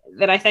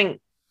that I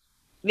think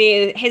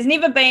there has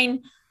never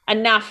been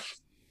enough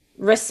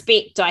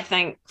respect, I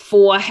think,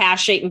 for how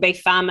sheep and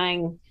beef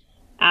farming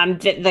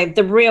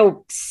the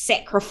real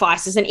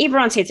sacrifices, and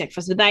everyone's had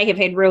sacrifices, but they have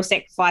had real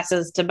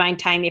sacrifices to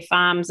maintain their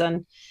farms,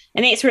 and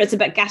that's where it's a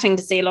bit gutting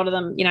to see a lot of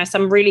them,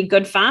 some really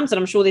good farms, and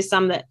I'm sure there's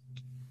some that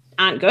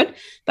aren't good,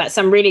 but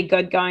some really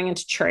good going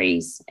into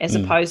trees as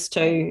opposed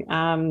to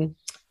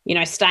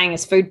staying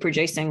as food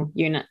producing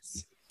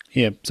units.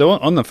 Yeah. So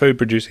on the food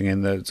producing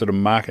and the sort of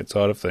market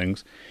side of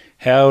things,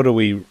 how do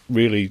we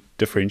really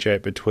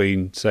differentiate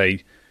between,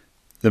 say,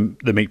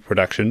 the meat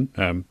production,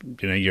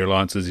 your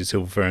alliances, your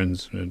Silver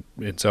Ferns,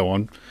 and so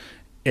on,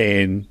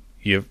 and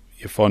your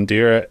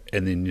Fonterra,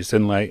 and then your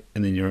Synlait,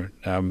 and then your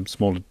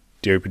smaller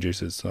dairy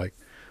producers? Like,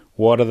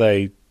 how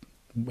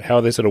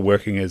are they sort of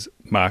working as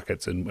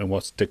markets, and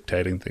what's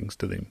dictating things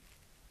to them?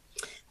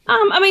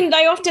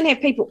 They often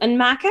have people in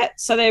market,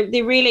 so they're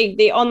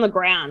on the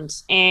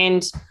ground.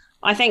 And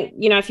I think,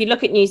 if you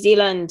look at New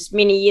Zealand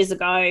many years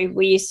ago,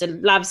 we used to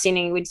love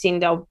we'd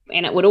send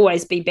and it would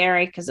always be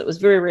Barry, because it was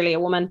very rarely a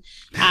woman,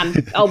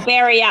 old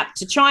Barry up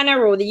to China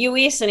or the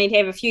US, and he'd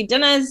have a few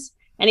dinners,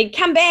 and he'd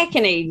come back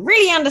and he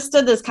really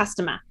understood his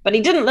customer, but he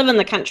didn't live in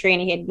the country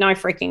and he had no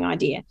freaking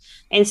idea.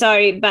 And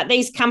so, but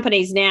these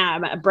companies now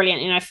are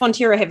brilliant.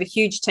 Fonterra have a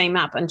huge team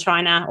up in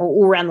China, or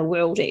all around the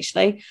world,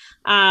 actually.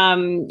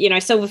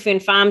 Silver Fern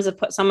Farms have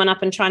put someone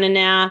up in China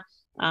now.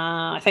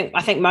 I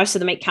think most of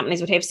the meat companies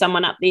would have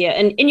someone up there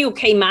in your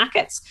key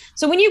markets.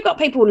 So when you've got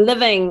people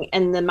living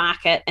in the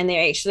market, and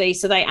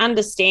they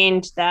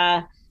understand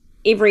the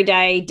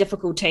everyday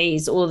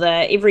difficulties or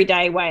the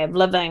everyday way of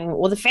living,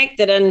 or the fact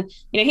that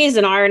here's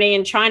an irony,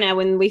 in China,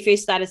 when we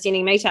first started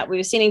sending meat up, we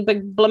were sending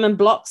big blooming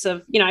blocks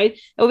of, it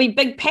would be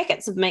big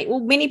packets of meat.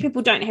 Well, many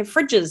people don't have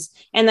fridges,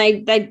 and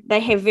they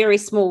have very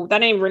small, they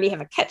don't even really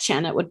have a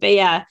kitchen. It would be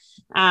a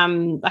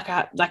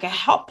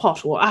hot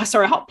pot, or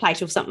a hot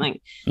plate or something.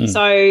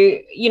 So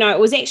it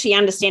was actually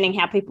understanding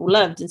how people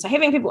lived, and so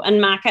having people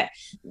in market,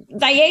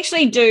 they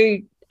actually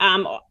do.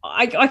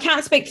 I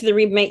can't speak for the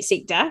red meat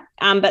sector,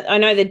 but I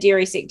know the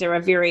dairy sector are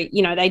very,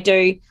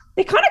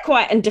 they're kind of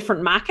quite in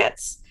different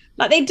markets.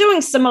 Like, they're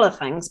doing similar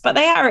things, but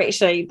they are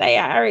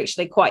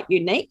actually quite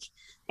unique.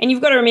 And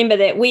you've got to remember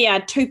that we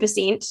are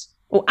 2%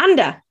 or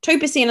under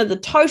 2% of the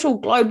total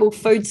global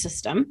food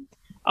system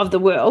of the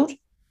world,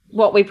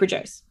 what we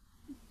produce.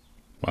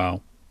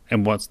 Wow.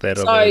 And what's that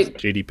of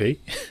GDP?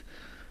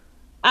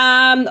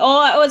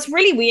 It's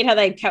really weird how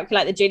they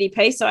calculate the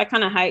GDP. So I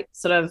kind of hate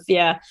So,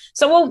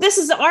 this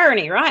is the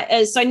irony,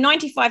 right? So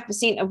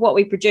 95% of what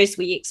we produce,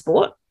 we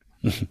export.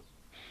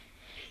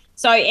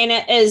 So, and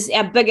it is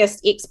our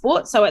biggest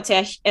export. So it's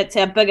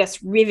our biggest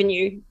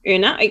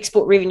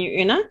export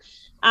revenue earner.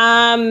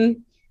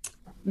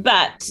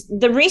 But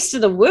the rest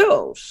of the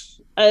world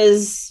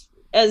is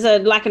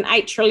like an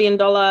 $8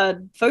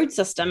 trillion food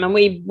system, and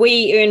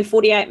we earn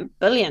 48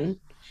 billion,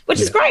 which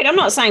is great. I'm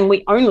not saying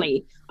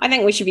I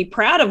think we should be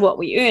proud of what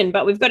we earn,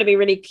 but we've got to be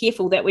really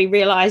careful that we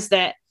realize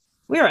that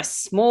we're a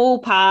small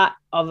part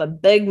of a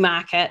big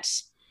market,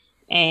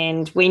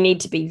 and we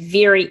need to be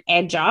very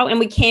agile, and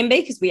we can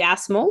be, because we are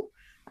small,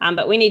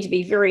 but we need to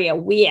be very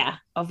aware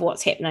of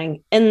what's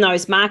happening in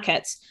those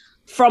markets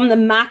from the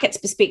market's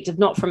perspective,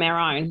 not from our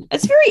own.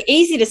 It's very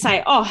easy to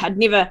say, I'd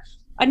never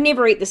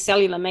eat the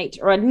cellular meat,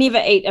 or I'd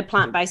never eat a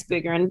plant-based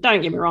burger. And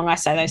don't get me wrong, I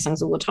say those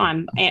things all the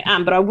time,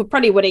 but I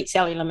probably would eat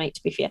cellular meat,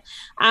 to be fair.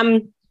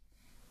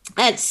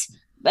 It's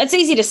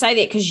easy to say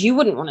that because you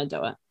wouldn't want to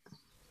do it,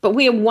 but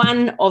we're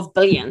one of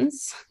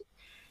billions,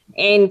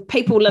 and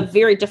people live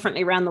very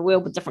differently around the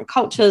world with different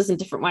cultures and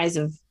different ways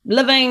of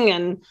living.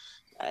 And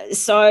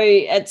so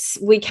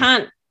we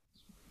can't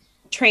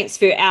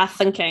transfer our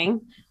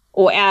thinking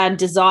or our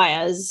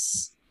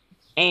desires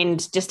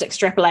and just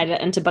extrapolate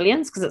it into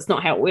billions, because it's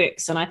not how it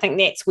works. And I think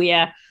that's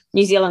where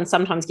New Zealand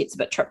sometimes gets a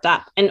bit tripped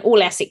up in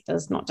all our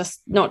sectors, not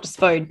just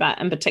food, but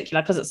in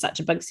particular because it's such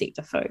a big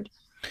sector, food.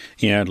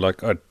 Yeah,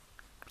 like I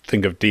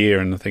think of deer,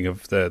 and I think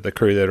of the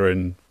crew that are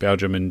in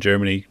Belgium and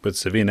Germany with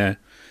Savannah,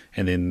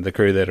 and then the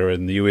crew that are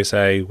in the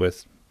USA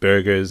with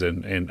burgers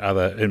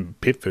and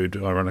pet food,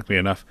 ironically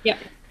enough. Yeah.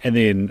 And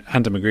then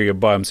Hunter McGregor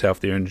by himself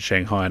there in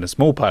Shanghai, in a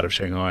small part of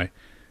Shanghai,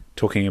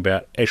 talking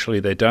about actually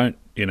they don't,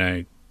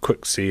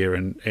 quick sear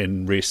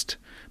and rest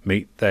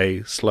meat,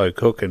 they slow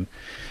cook. And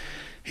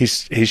he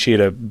shared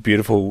a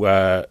beautiful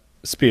venison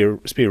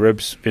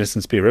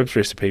spare ribs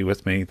recipe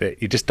with me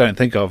that you just don't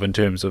think of in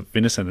terms of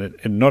venison.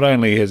 And not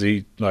only has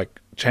he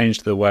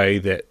changed the way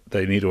that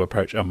they need to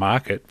approach a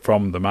market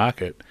from the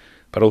market,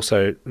 but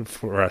also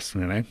for us,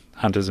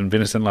 hunters and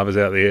venison lovers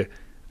out there,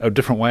 a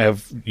different way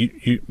of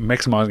you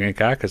maximising a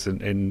carcass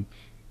and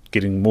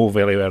getting more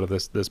value out of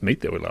this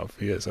meat that we love.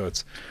 Yeah, so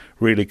it's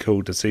really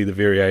cool to see the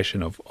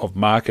variation of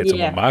markets and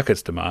what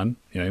markets demand.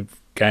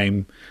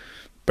 Game,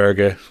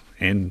 burger,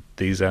 and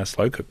these are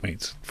slow cooked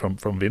meats from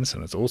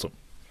venison. It's awesome.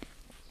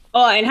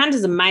 Oh, and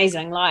Hunter's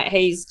amazing. Like,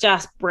 he's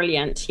just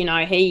brilliant.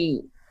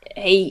 He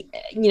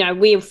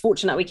we're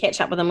fortunate we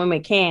catch up with him when we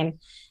can,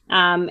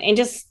 and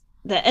just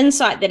the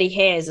insight that he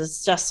has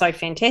is just so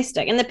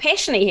fantastic, and the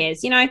passion he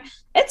has.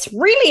 It's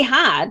really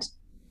hard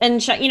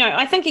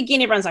I think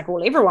again, everyone's like,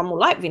 well, everyone will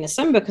like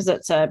venison because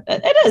it's a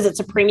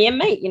premium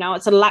meat,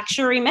 it's a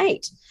luxury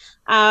meat.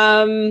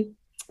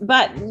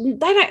 But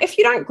if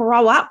you don't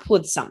grow up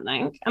with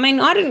something, I mean,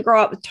 I didn't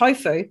grow up with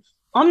tofu.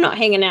 I'm not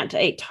hanging out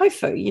to eat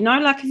tofu,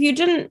 like if you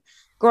didn't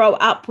grow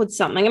up with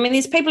something. I mean,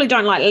 there's people who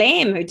don't like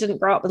lamb who didn't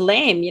grow up with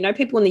lamb.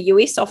 People in the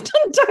US often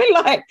don't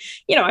like,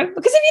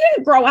 because if you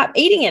didn't grow up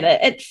eating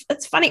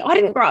it's funny. I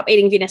didn't grow up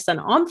eating venison.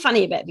 I'm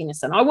funny about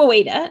venison. I will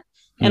eat it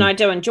and I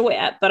do enjoy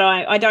it, but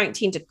I don't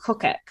tend to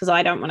cook it because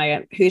I don't want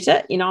to hurt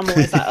it. I'm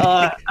always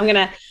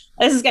like,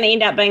 this is going to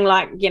end up being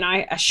like,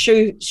 a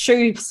shoe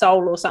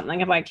sole or something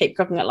if I keep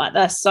cooking it like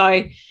this.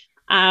 So,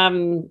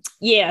 so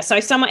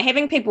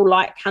having people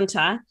like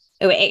Hunter,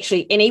 who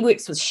actually, and he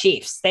works with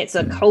chefs. That's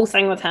a cool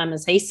thing with him,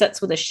 is he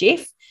sits with a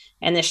chef,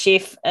 and the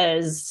chef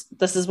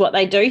this is what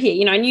they do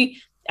here, and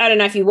I don't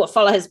know if you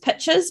follow his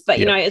pictures, but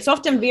it's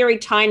often very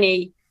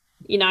tiny.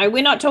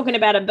 We're not talking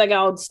about a big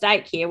old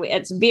steak here.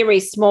 It's very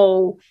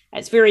small.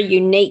 It's very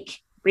unique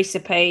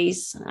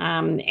recipes.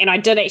 And I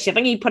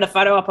think he put a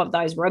photo up of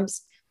those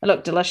ribs. They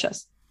look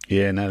delicious.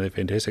 Yeah, no, they're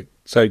fantastic.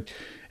 So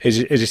as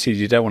you said,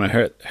 you don't want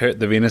to hurt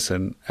the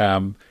venison,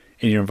 and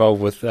you're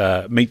involved with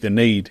Meet the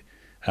Need.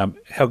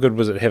 How good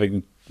was it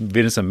having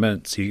venison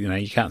mince?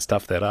 You can't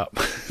stuff that up.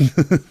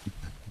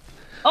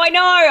 I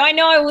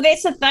know. Well,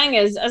 that's the thing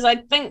is I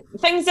think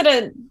things that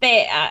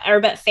are a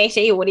bit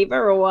fatty or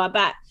whatever,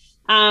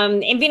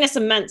 and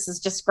venison mince is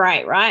just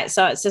great, right?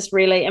 So it's just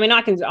really, I mean,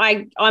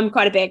 I'm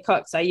quite a bad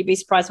cook, so you'd be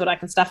surprised what I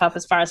can stuff up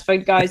as far as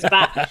food goes.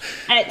 But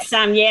it's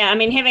I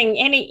mean, having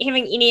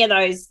any of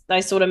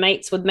those sort of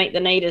meats with Meet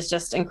the Need is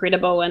just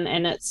incredible,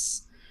 and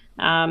it's.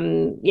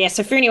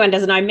 So for anyone who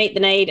doesn't know, Meet the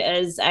Need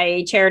is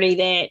a charity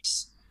that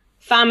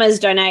farmers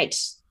donate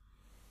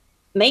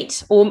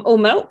meat or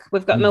milk.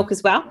 We've got milk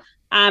as well.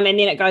 And then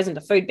it goes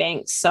into food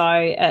banks. So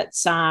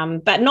it's,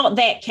 but not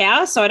that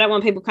cow. So I don't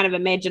want people kind of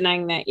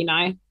imagining that,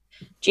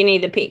 Jenny,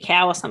 the pet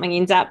cow or something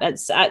ends up.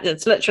 It's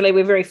literally,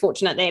 we're very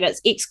fortunate that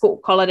it's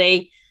export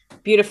quality,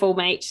 beautiful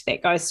meat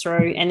that goes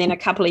through. And then a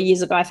couple of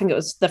years ago, I think it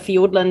was the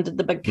Fiordland did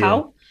the big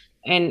cull.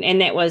 And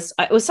it was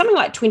something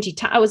like 20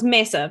 tons. It was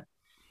massive.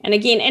 And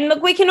again, and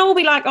look, we can all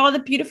be like, oh, the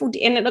beautiful,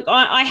 and look,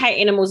 I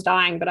hate animals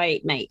dying, but I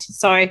eat meat.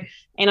 So,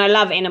 and I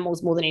love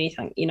animals more than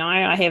anything.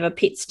 I have a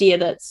pet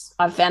steer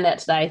I've found out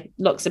today,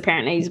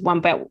 apparently he's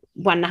about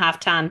 1.5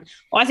 ton.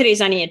 Well, I thought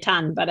he's only a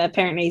ton, but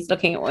apparently he's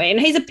looking at,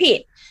 and he's a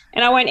pet,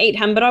 and I won't eat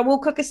him, but I will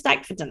cook a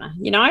steak for dinner.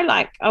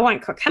 Like I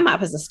won't cook him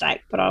up as a steak,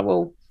 but I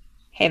will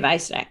have a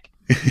steak.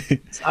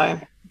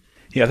 So.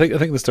 Yeah, I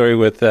think the story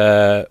with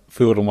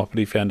Fiordland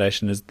Wapiti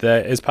Foundation is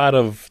that as part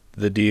of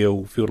the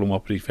deal, Fiordland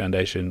Wapiti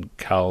Foundation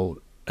cull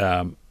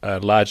a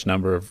large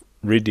number of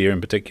red deer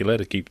in particular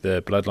to keep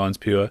the bloodlines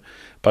pure,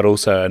 but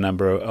also a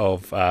number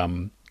of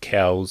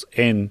cows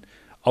and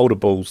older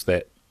bulls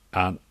that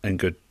aren't in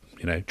good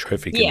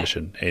trophy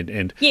condition.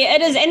 And yeah,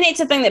 it is, and that's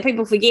the thing that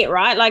people forget,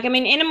 right? Like, I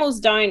mean,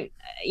 animals don't,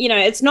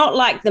 it's not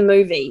like the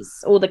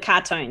movies or the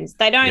cartoons.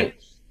 They don't. Yeah.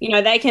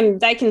 They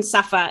can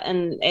suffer,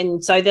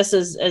 and so this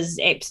is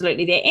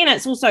absolutely there. And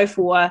it's also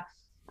for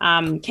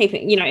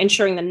keeping,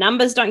 ensuring the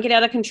numbers don't get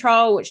out of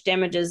control, which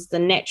damages the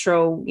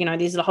natural,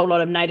 there's a whole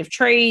lot of native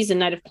trees and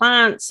native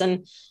plants,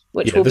 and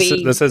which will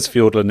be... This is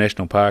Fiordland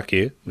National Park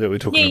here that we're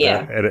talking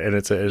about, and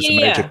it's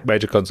a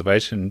major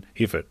conservation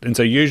effort. And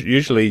so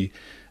usually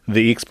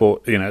the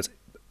export, it's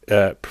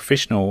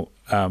professional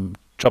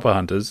chopper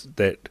hunters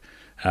that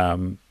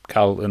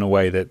cull in a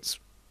way that's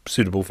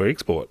suitable for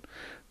export.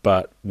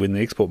 But when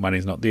the export money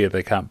is not there,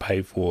 they can't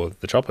pay for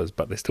the choppers,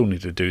 but they still need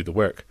to do the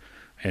work.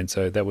 And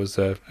so that was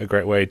a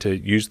great way to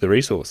use the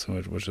resource,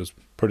 which was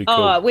pretty cool.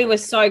 Oh, we were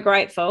so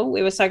grateful.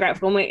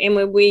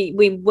 And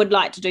we would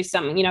like to do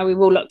something, we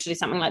will look to do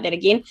something like that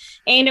again.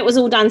 And it was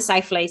all done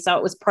safely. So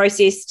it was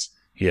processed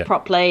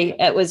properly.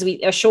 It was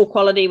assure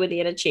quality with the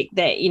editor check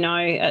that, it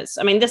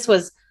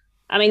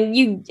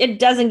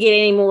doesn't get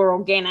any more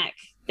organic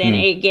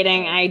than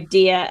getting a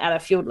deer out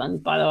of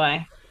Fiordland, by the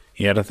way.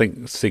 Yeah, I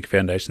think Seek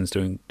Foundation's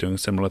doing a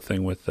similar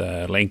thing with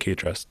Landcare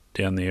Trust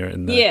down there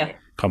in the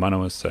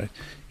Kaimanawas. So,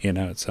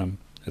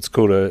 it's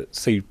cool to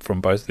see from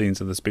both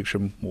ends of the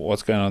spectrum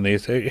what's going on there.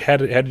 So, how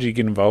did you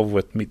get involved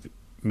with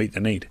Meet the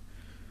Need?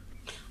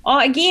 Oh,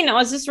 again, I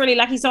was just really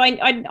lucky. So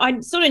I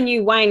sort of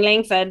knew Wayne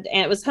Langford,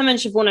 and it was him and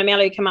Siobhan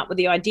O'Malley who came up with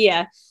the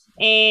idea.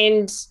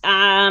 And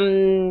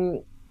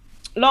long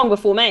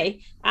before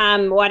me, I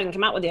didn't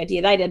come up with the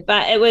idea, they did,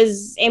 but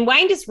and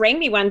Wayne just rang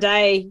me one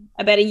day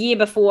about a year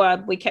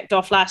before we kicked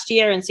off last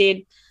year and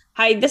said,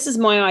 hey, this is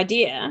my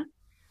idea.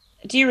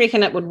 Do you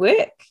reckon it would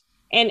work?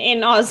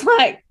 And I was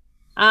like,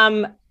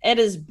 it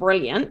is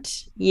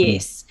brilliant.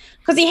 Yes.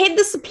 Because he had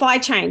the supply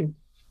chain.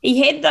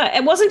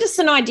 It wasn't just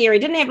an idea. He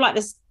didn't have like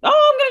this, I'm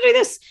going to do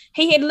this.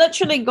 He had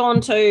literally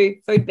gone to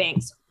food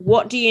banks.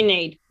 What do you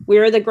need?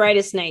 Where are the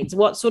greatest needs?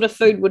 What sort of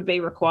food would be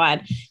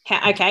required?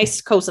 Okay,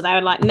 cool. So they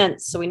were like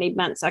mince. So we need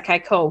mince. Okay,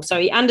 cool. So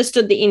he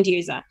understood the end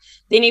user.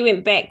 Then he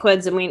went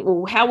backwards and went,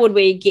 well, how would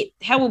we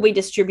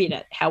distribute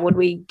it? How would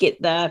we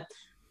get the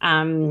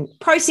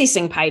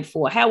processing paid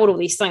for? How would all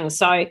these things?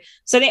 So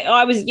that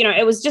I was,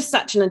 it was just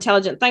such an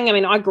intelligent thing. I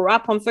mean, I grew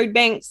up on food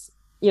banks.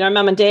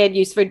 Mum and dad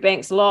used food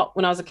banks a lot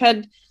when I was a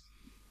kid.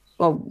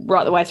 Well,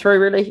 right the way through,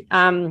 really.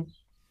 I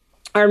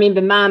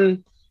remember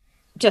mum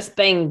just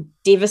being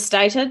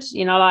devastated,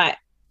 like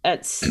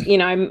it's,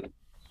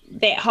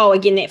 that whole,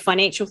 again, that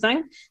financial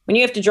thing. When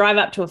you have to drive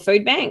up to a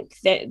food bank,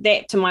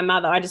 that to my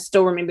mother, I just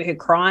still remember her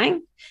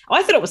crying.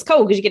 I thought it was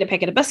cool because you get a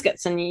packet of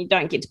biscuits and you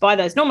don't get to buy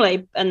those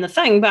normally in the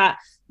thing. But,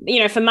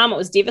 for mum, it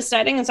was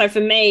devastating. And so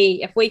for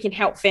me, if we can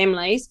help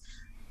families,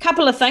 a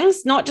couple of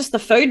things, not just the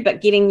food,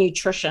 but getting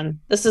nutrition.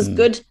 This is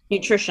good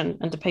nutrition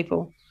into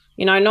people,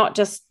 not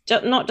just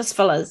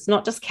fillers,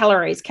 not just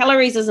calories.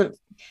 Calories isn't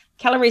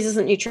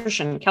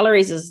nutrition.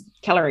 Calories is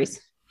calories.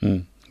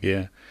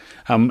 Yeah.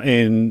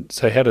 And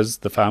so how does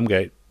the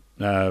Farmgate,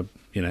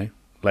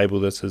 label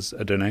this as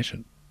a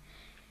donation?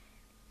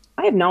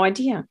 I have no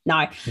idea.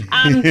 No. So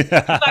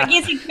I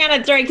guess it's kind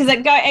of through because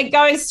it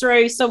goes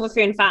through Silver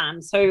Fern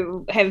Farms,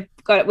 who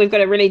we've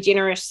got a really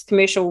generous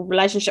commercial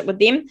relationship with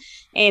them,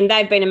 and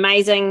they've been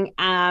amazing.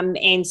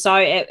 And so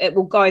it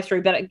will go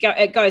through, but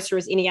it goes through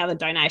as any other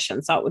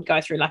donation. So it would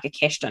go through like a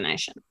cash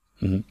donation.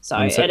 Mm-hmm. So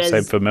it is.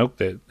 Same for milk.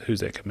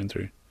 Who's that coming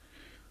through?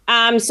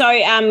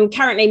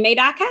 Currently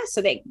Medarka,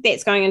 so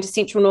that's going into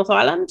Central North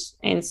Island,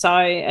 and so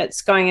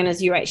it's going in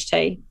as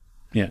UHT.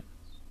 Yeah.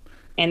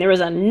 And there is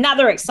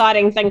another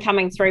exciting thing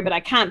coming through, but I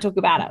can't talk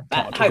about it.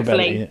 But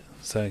hopefully,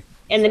 so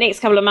in the next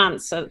couple of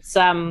months, it's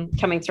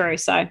coming through.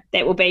 So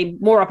that will be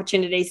more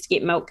opportunities to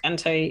get milk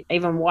into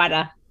even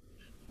wider,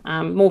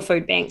 more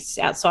food banks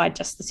outside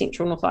just the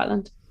Central North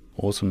Island.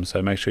 Awesome.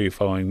 So make sure you're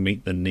following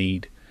Meet the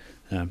Need.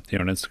 They're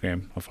on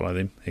Instagram. I'll follow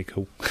them. They're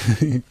cool.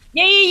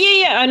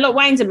 Yeah. And look,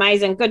 Wayne's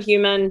amazing, good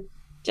human.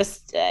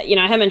 Just, him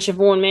and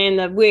Siobhan, man,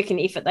 the work and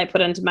effort they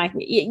put into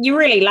making it. You're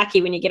really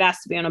lucky when you get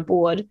asked to be on a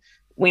board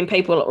when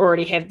people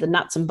already have the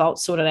nuts and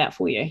bolts sorted out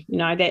for you.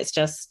 That's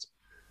just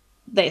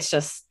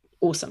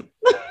awesome.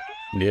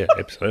 Yeah,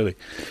 absolutely.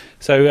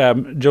 So,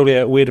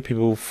 Julia, where do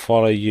people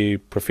follow you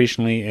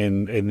professionally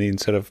and then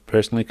sort of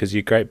personally? Because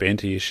you're great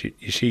banter. You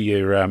share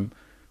your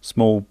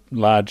small,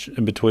 large,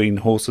 in between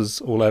horses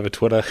all over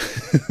Twitter.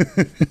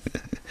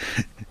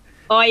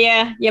 Oh,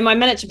 yeah. Yeah, my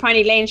miniature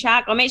pony land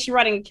shark. I'm actually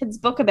writing a kid's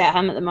book about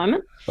him at the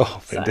moment. Oh,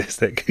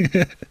 fantastic.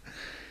 So.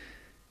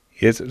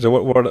 Yes. So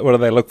what do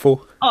they look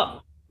for?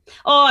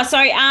 So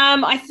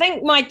I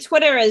think my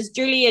Twitter is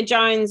Julia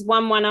Jones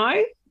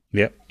 110.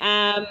 Yep.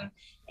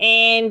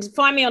 And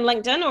find me on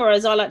LinkedIn, or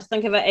as I like to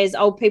think of it, as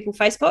Old People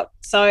Facebook.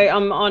 So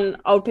I'm on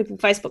Old People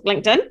Facebook,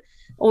 LinkedIn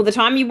all the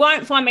time. You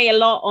won't find me a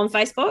lot on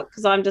Facebook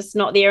because I'm just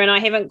not there, and I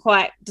haven't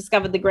quite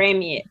discovered the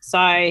gram yet.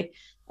 So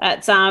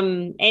it's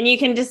and you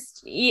can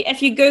just,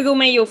 if you Google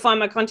me, you'll find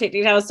my contact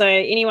details. So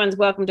anyone's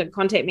welcome to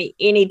contact me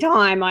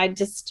anytime. I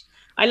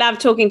love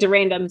talking to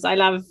randoms. I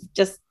love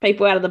just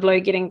people out of the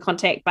blue getting in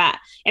contact.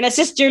 And it's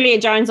just Julia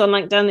Jones on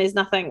LinkedIn. There's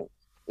nothing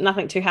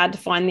too hard to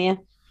find there.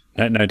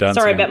 No dancing.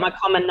 Sorry about my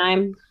common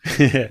name.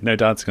 No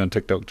dancing on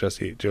TikTok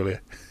just yet, Julia.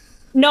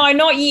 No,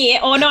 not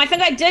yet. Oh no, I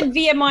think I did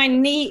via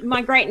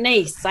my great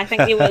niece. I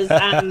think there was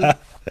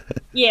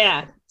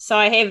yeah. So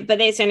I have, but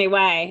that's the only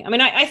way. I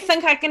mean, I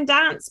think I can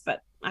dance,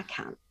 but I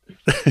can't.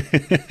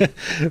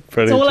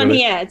 It's all in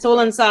here. It's all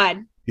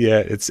inside. Yeah,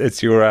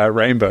 it's your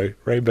rainbow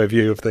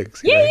view of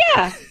things.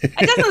 Yeah.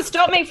 It doesn't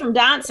stop me from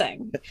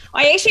dancing.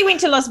 I actually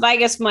went to Las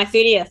Vegas for my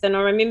 30th, and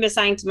I remember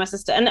saying to my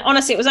sister, and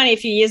honestly, it was only a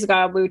few years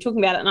ago, we were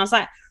talking about it, and I was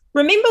like,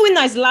 remember when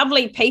those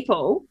lovely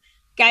people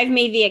gave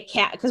me their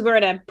couch, because we're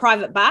at a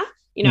private bar,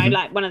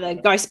 like one of the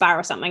Ghost Bar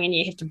or something, and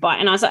you have to buy.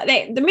 And I was like,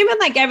 remember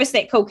they gave us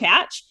that cool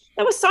couch?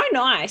 That was so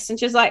nice. And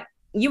she was like,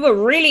 you were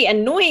really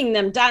annoying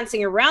them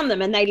dancing around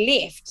them, and they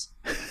left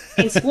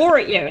and swore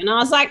at you. And I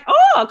was like,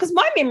 oh, because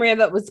my memory of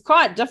it was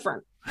quite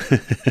different. I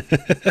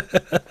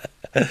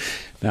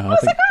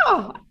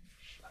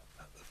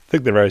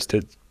think the roast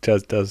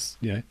does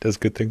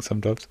good things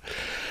sometimes.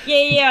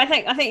 Yeah. I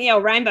think the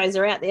old rainbows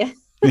are out there.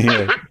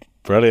 Yeah,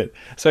 brilliant.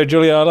 So,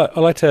 Julia, I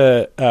like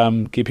to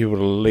get people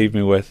to leave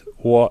me with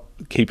what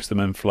keeps them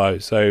in flow.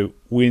 So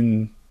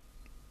when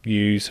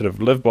you sort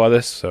of live by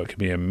this, so it can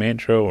be a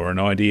mantra or an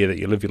idea that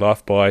you live your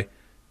life by,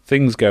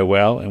 things go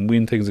well, and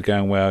when things are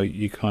going well,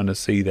 you kind of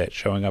see that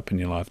showing up in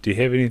your life. Do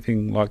you have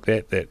anything like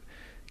that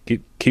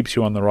keeps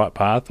you on the right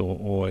path,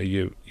 or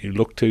you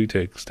look to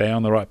stay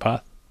on the right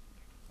path?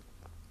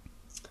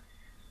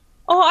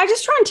 Oh, I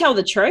just try and tell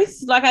the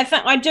truth. Like, I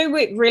think I do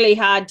work really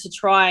hard to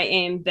try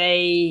and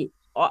be,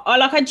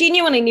 I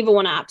genuinely never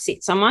want to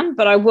upset someone,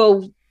 but I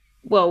will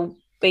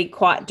be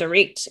quite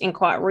direct and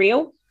quite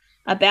real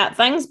about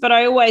things. But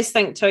I always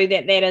think too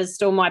that is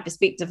still my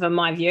perspective and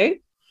my view.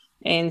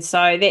 And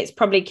so that's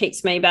probably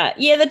keeps me. But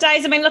yeah, the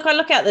days, I mean, look, I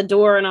look out the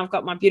door and I've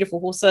got my beautiful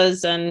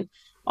horses, and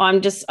I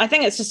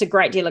think it's just a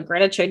great deal of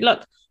gratitude.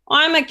 Look,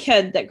 I'm a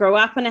kid that grew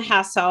up in a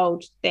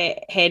household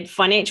that had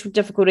financial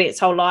difficulty its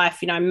whole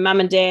life.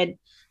 Mum and dad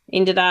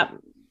ended up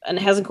in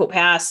a housing corp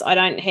house. I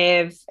don't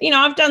have,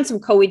 I've done some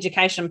cool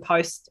education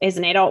post as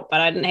an adult,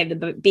 but I didn't have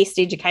the best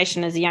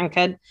education as a young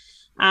kid.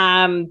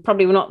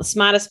 Probably not the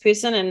smartest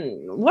person.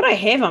 And what I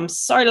have, I'm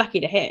so lucky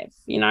to have,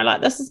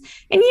 like this is,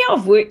 and yeah,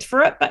 I've worked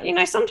for it, but,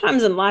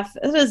 sometimes in life,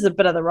 it is a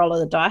bit of the roll of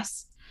the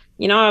dice.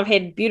 I've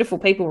had beautiful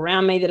people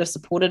around me that have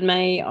supported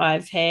me.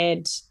 I've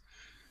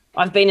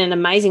been in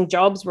amazing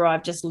jobs where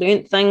I've just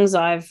learnt things.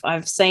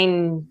 I've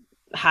seen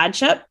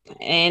hardship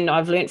and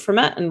I've learnt from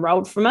it and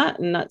rolled from it.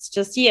 And that's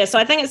just, yeah. So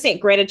I think it's that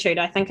gratitude.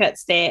 I think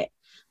it's that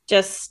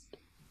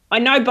I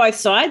know both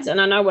sides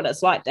and I know what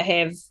it's like to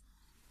have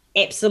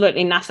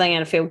absolutely nothing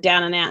and feel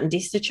down and out and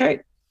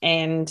destitute.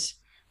 And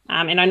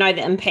I know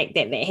the impact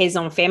that has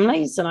on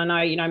families. And I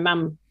know,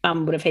 mum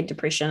would have had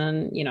depression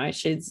and,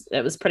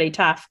 it was pretty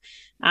tough.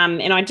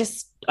 And I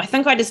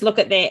think I just look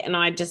at that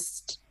and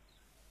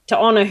to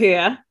honour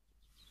her,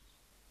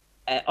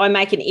 I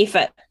make an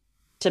effort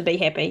to be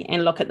happy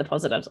and look at the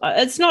positives.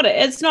 It's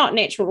not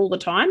natural all the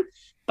time,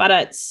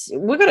 but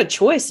we've got a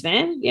choice,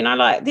 man.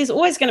 Like there's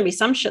always going to be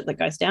some shit that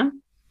goes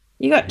down.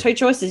 You got two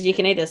choices. You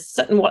can either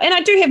sit and wallow, and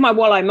I do have my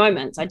wallow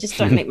moments. I just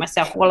don't let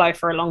myself wallow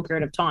for a long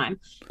period of time.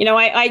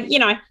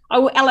 I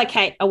will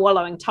allocate a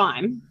wallowing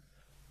time,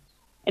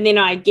 and then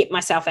I get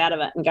myself out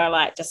of it and go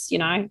like,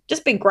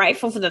 just be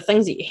grateful for the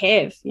things that you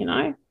have.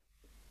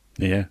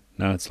 Yeah,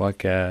 no, it's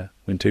like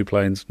when two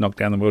planes knock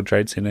down the World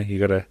Trade Center. You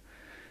got to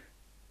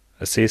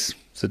assess,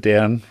 sit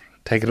down,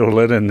 take it all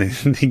in, and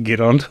then get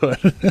onto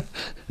it.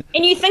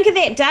 And you think of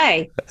that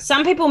day.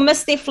 Some people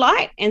missed their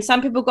flight and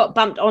some people got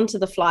bumped onto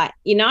the flight.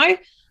 You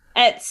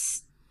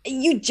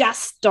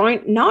just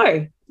don't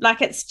know.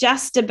 Like it's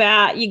just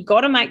about, you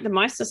got to make the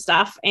most of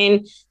stuff,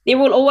 and there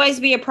will always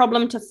be a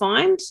problem to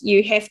find.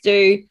 You have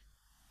to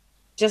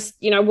just,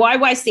 why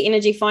waste the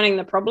energy finding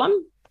the problem?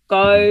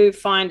 Go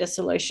find a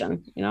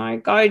solution,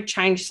 go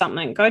change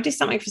something, go do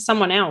something for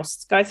someone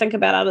else, go think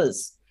about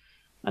others.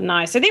 I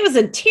know. So that was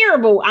a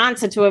terrible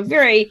answer to a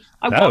very...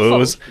 No, it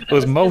was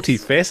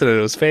multifaceted.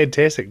 It was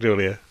fantastic,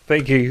 Julia.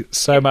 Thank you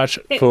so much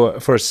for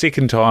a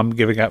second time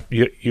giving up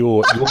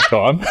your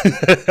time.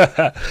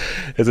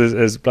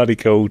 It's bloody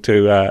cool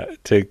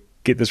to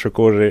get this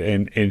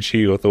recorded and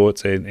share your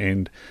thoughts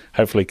and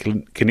hopefully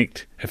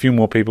connect a few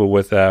more people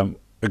with a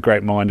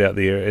great mind out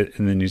there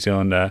in the New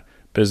Zealand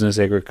business,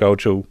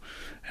 agricultural,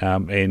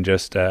 and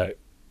just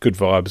good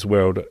vibes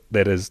world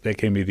that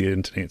can be the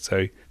internet.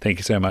 So thank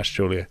you so much,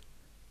 Julia.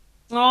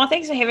 Oh,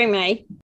 thanks for having me.